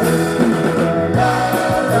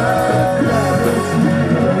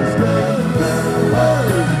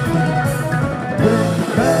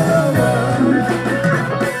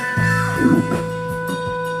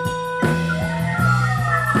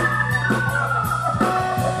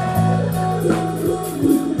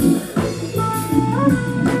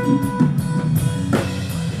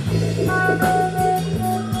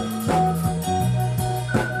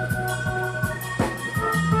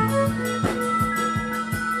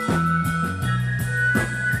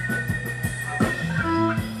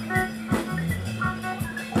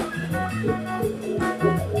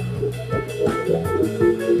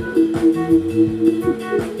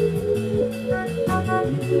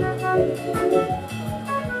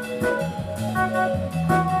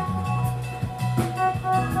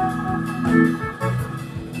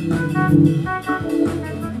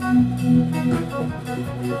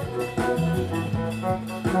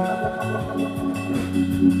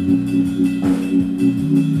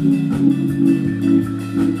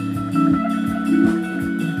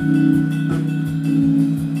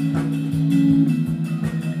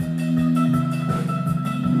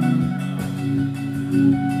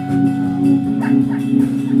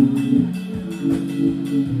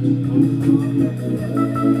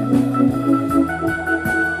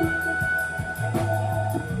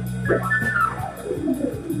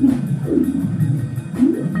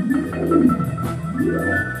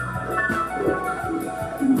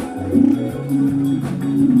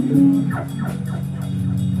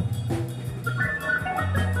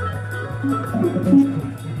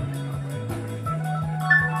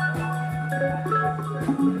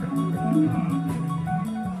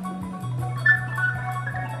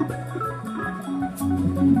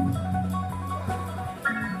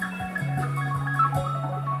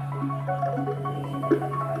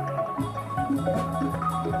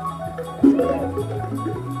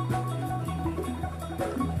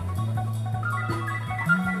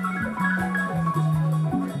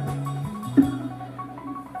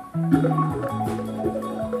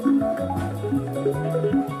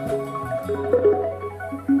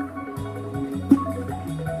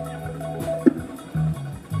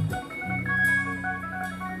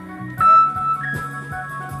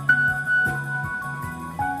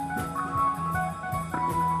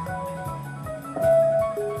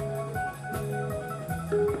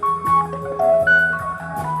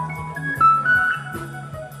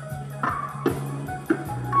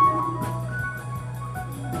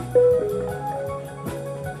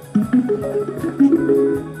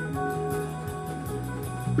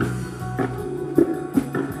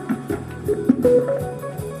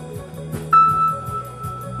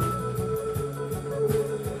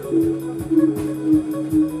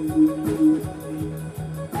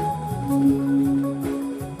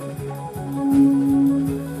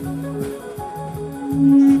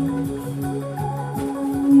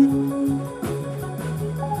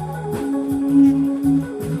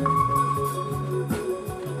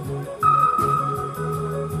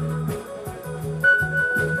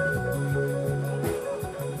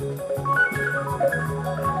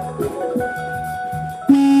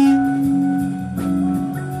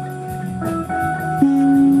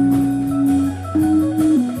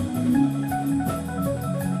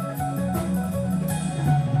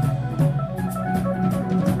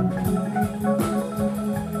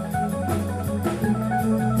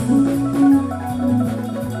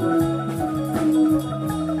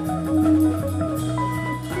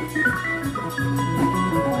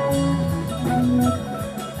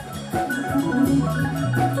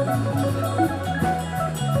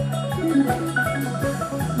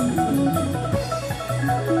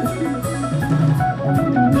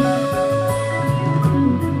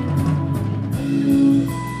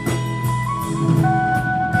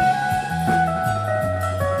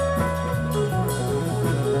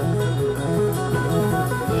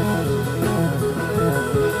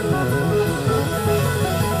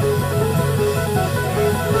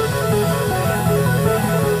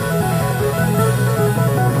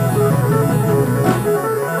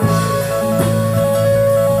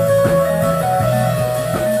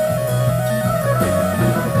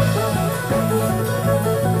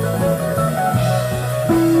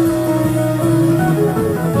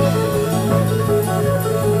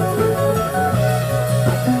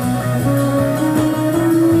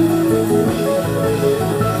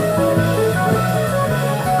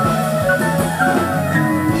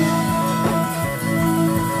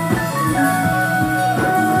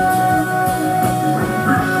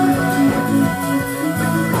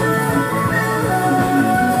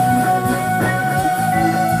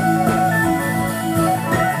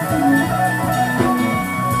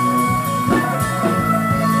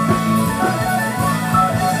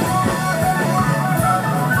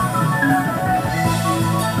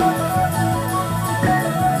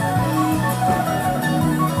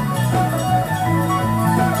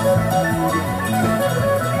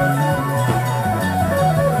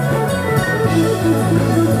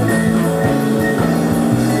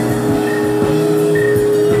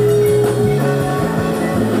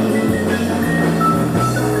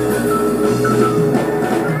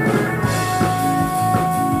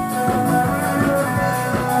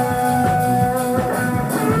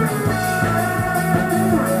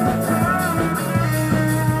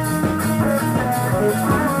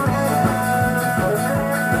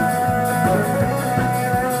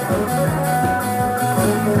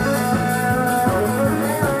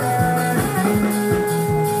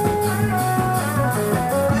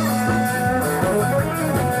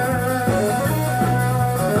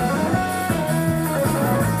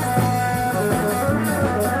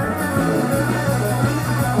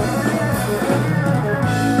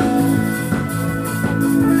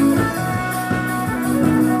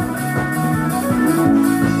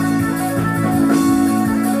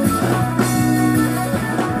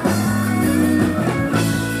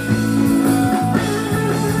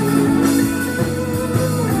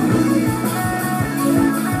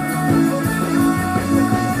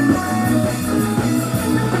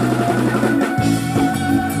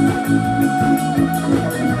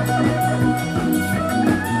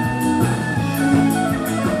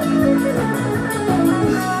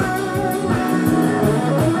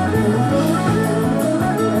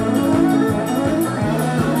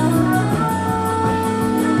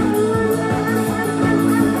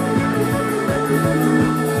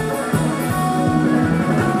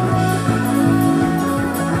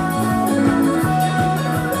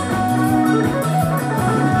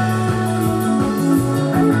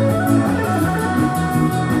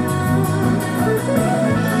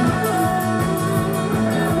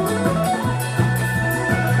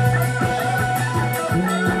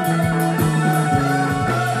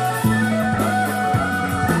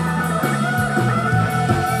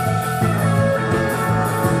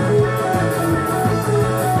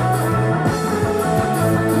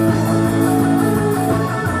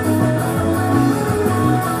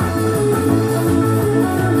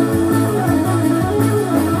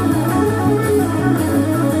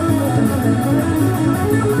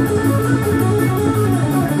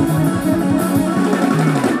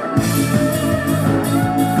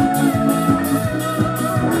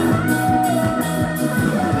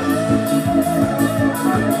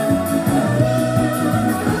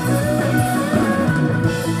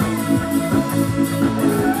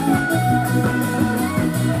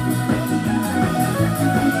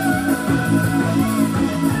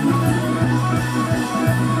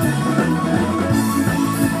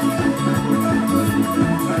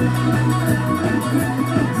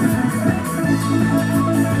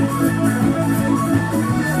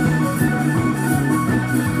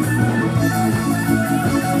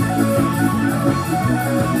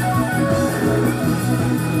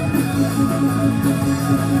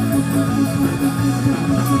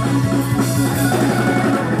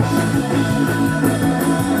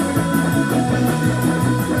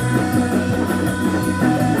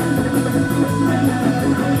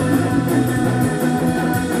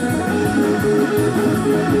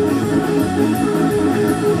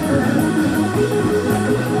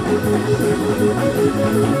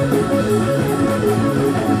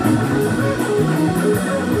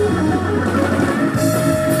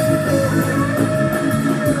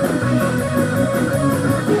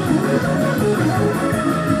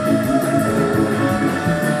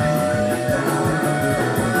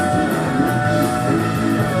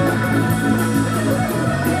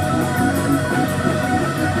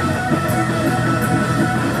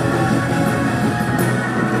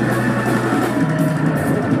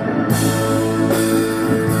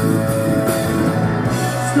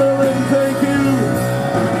 Sterling, thank you.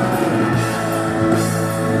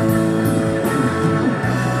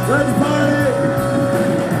 Let's party.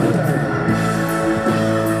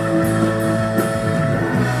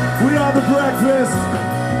 We are the breakfast.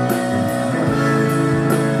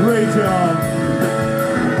 Great job.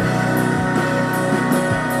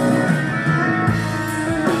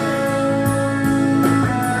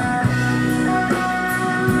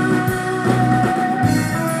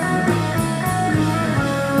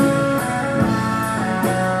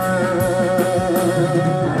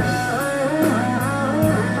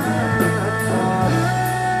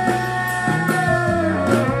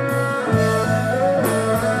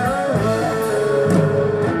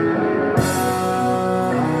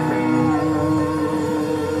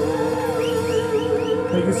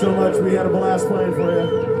 Thank you so much. We had a blast playing for you.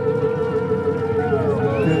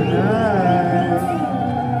 Good night.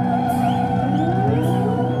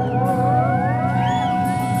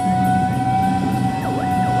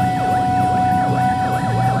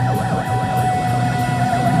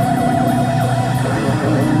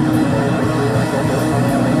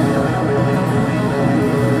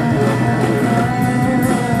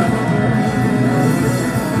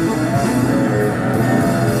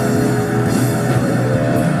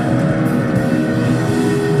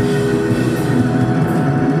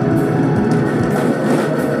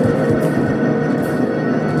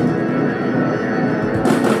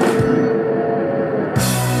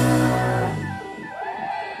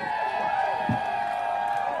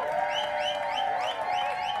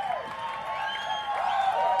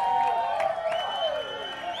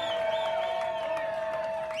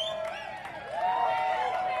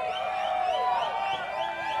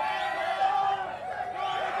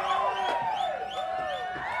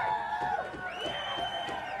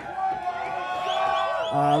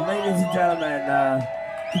 Ladies and gentlemen,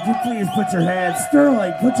 could you please put your hands,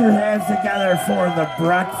 Sterling, put your hands together for the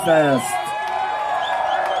breakfast.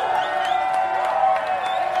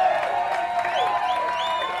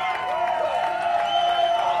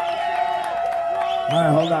 All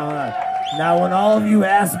right, hold on. Now, when all of you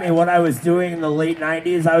asked me what I was doing in the late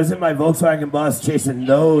 90s, I was in my Volkswagen bus chasing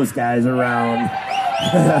those guys around.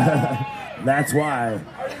 That's why.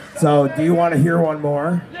 So, do you want to hear one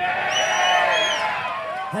more?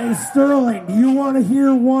 Hey, Sterling, do you want to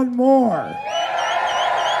hear one more?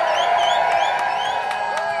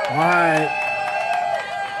 All right.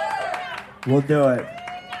 We'll do it.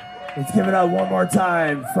 Let's give it up one more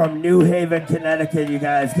time from New Haven, Connecticut, you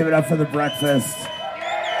guys. Give it up for the breakfast.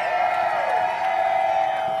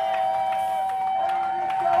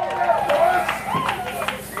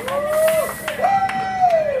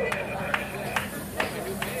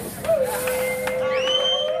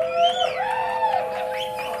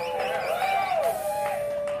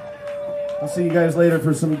 I'll see you guys later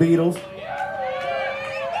for some Beatles.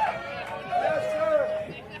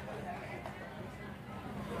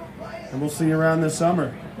 And we'll see you around this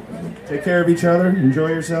summer. Take care of each other. Enjoy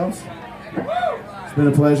yourselves. It's been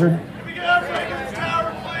a pleasure.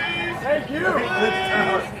 Thank you.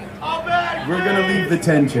 We're gonna leave the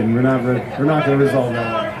tension. We're not gonna resolve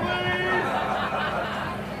that one.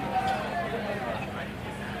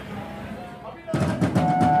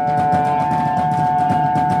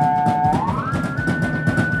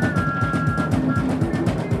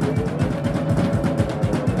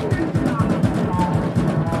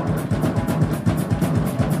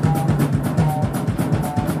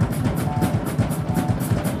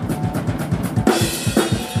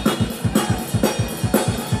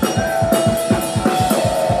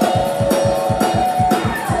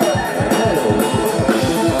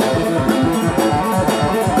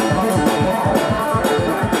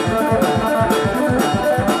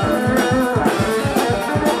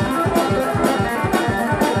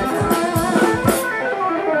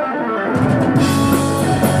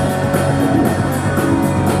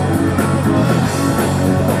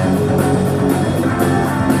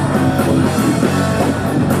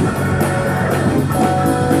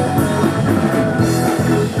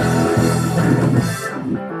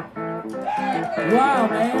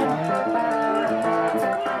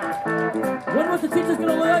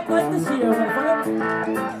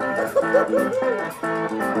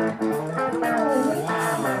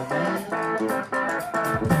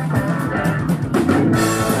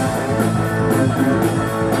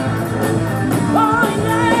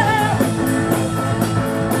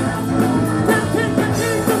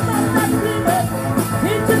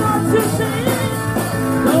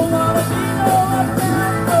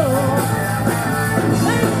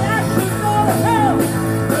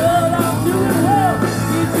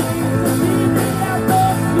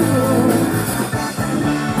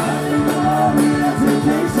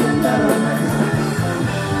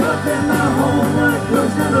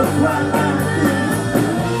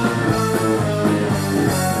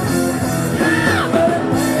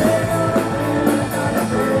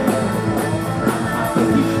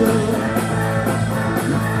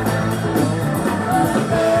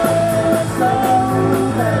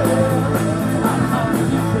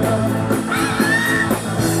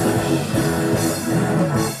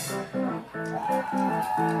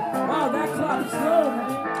 Wow, that clap's slow,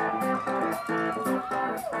 man.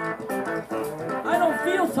 I don't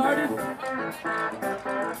feel retarded.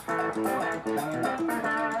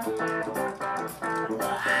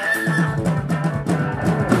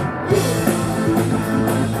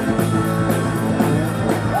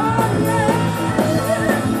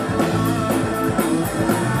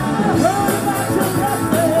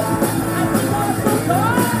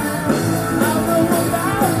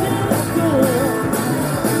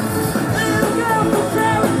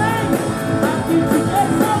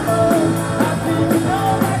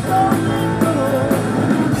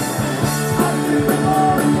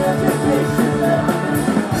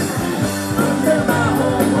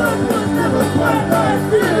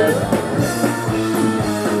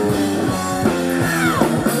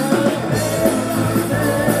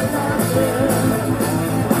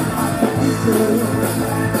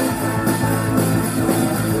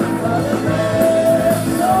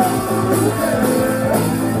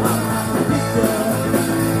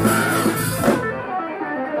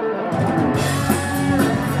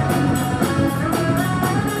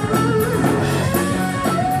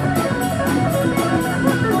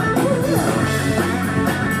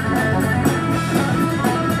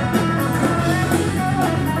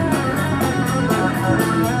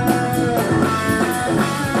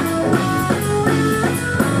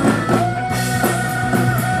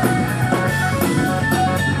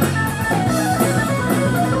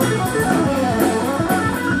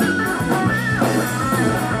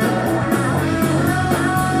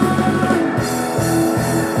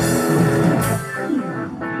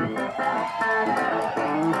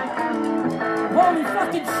 Holy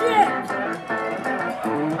fucking shit!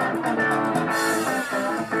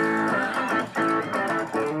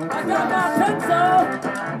 I got my pencil!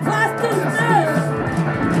 Plastic mess!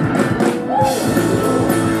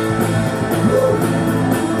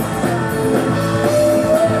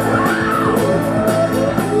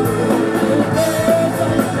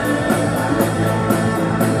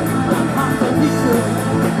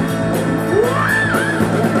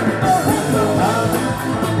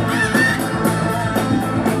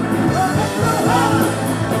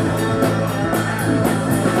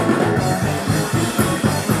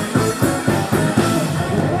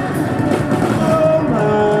 Oh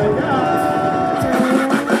my God.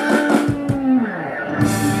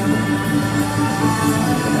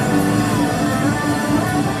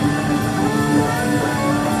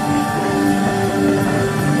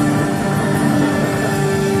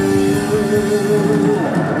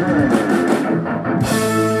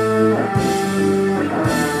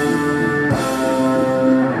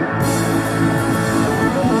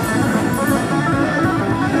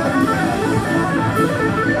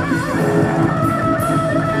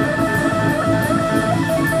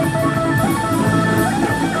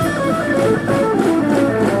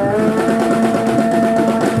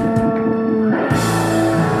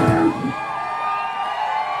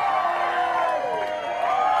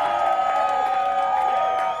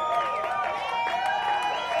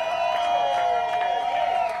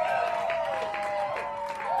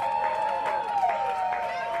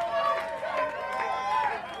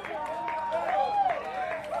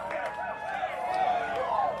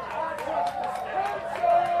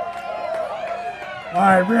 All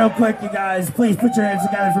right, real quick, you guys, please put your hands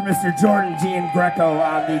together for Mr. Jordan Gene Greco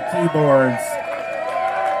on the keyboards,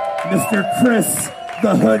 Mr. Chris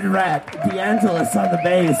the Hood Rat DeAngelis on the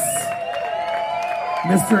bass,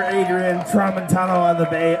 Mr. Adrian Tramontano on the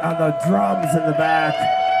drums in the back,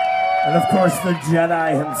 and of course the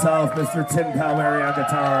Jedi himself, Mr. Tim Calvary on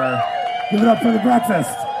guitar. Give it up for the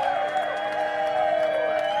breakfast.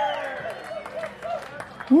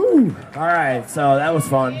 Woo! All right, so that was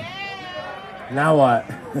fun. Now what?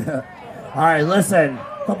 All right, listen.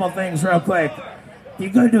 A couple things real quick. Be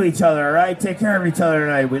good to each other, all right? Take care of each other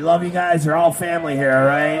tonight. We love you guys. You're all family here, all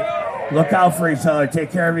right? Look out for each other.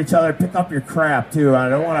 Take care of each other. Pick up your crap, too. I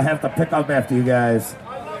don't want to have to pick up after you guys.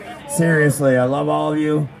 Seriously, I love all of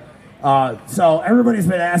you. So everybody's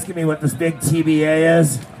been asking me what this big TBA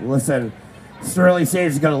is. Listen, Sterling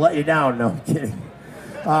Sage is going to let you down. No, I'm kidding.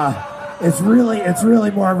 It's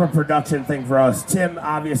really more of a production thing for us. Tim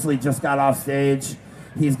obviously just got off stage.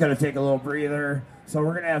 He's going to take a little breather. So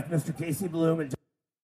we're going to have Mr. Casey Bloom and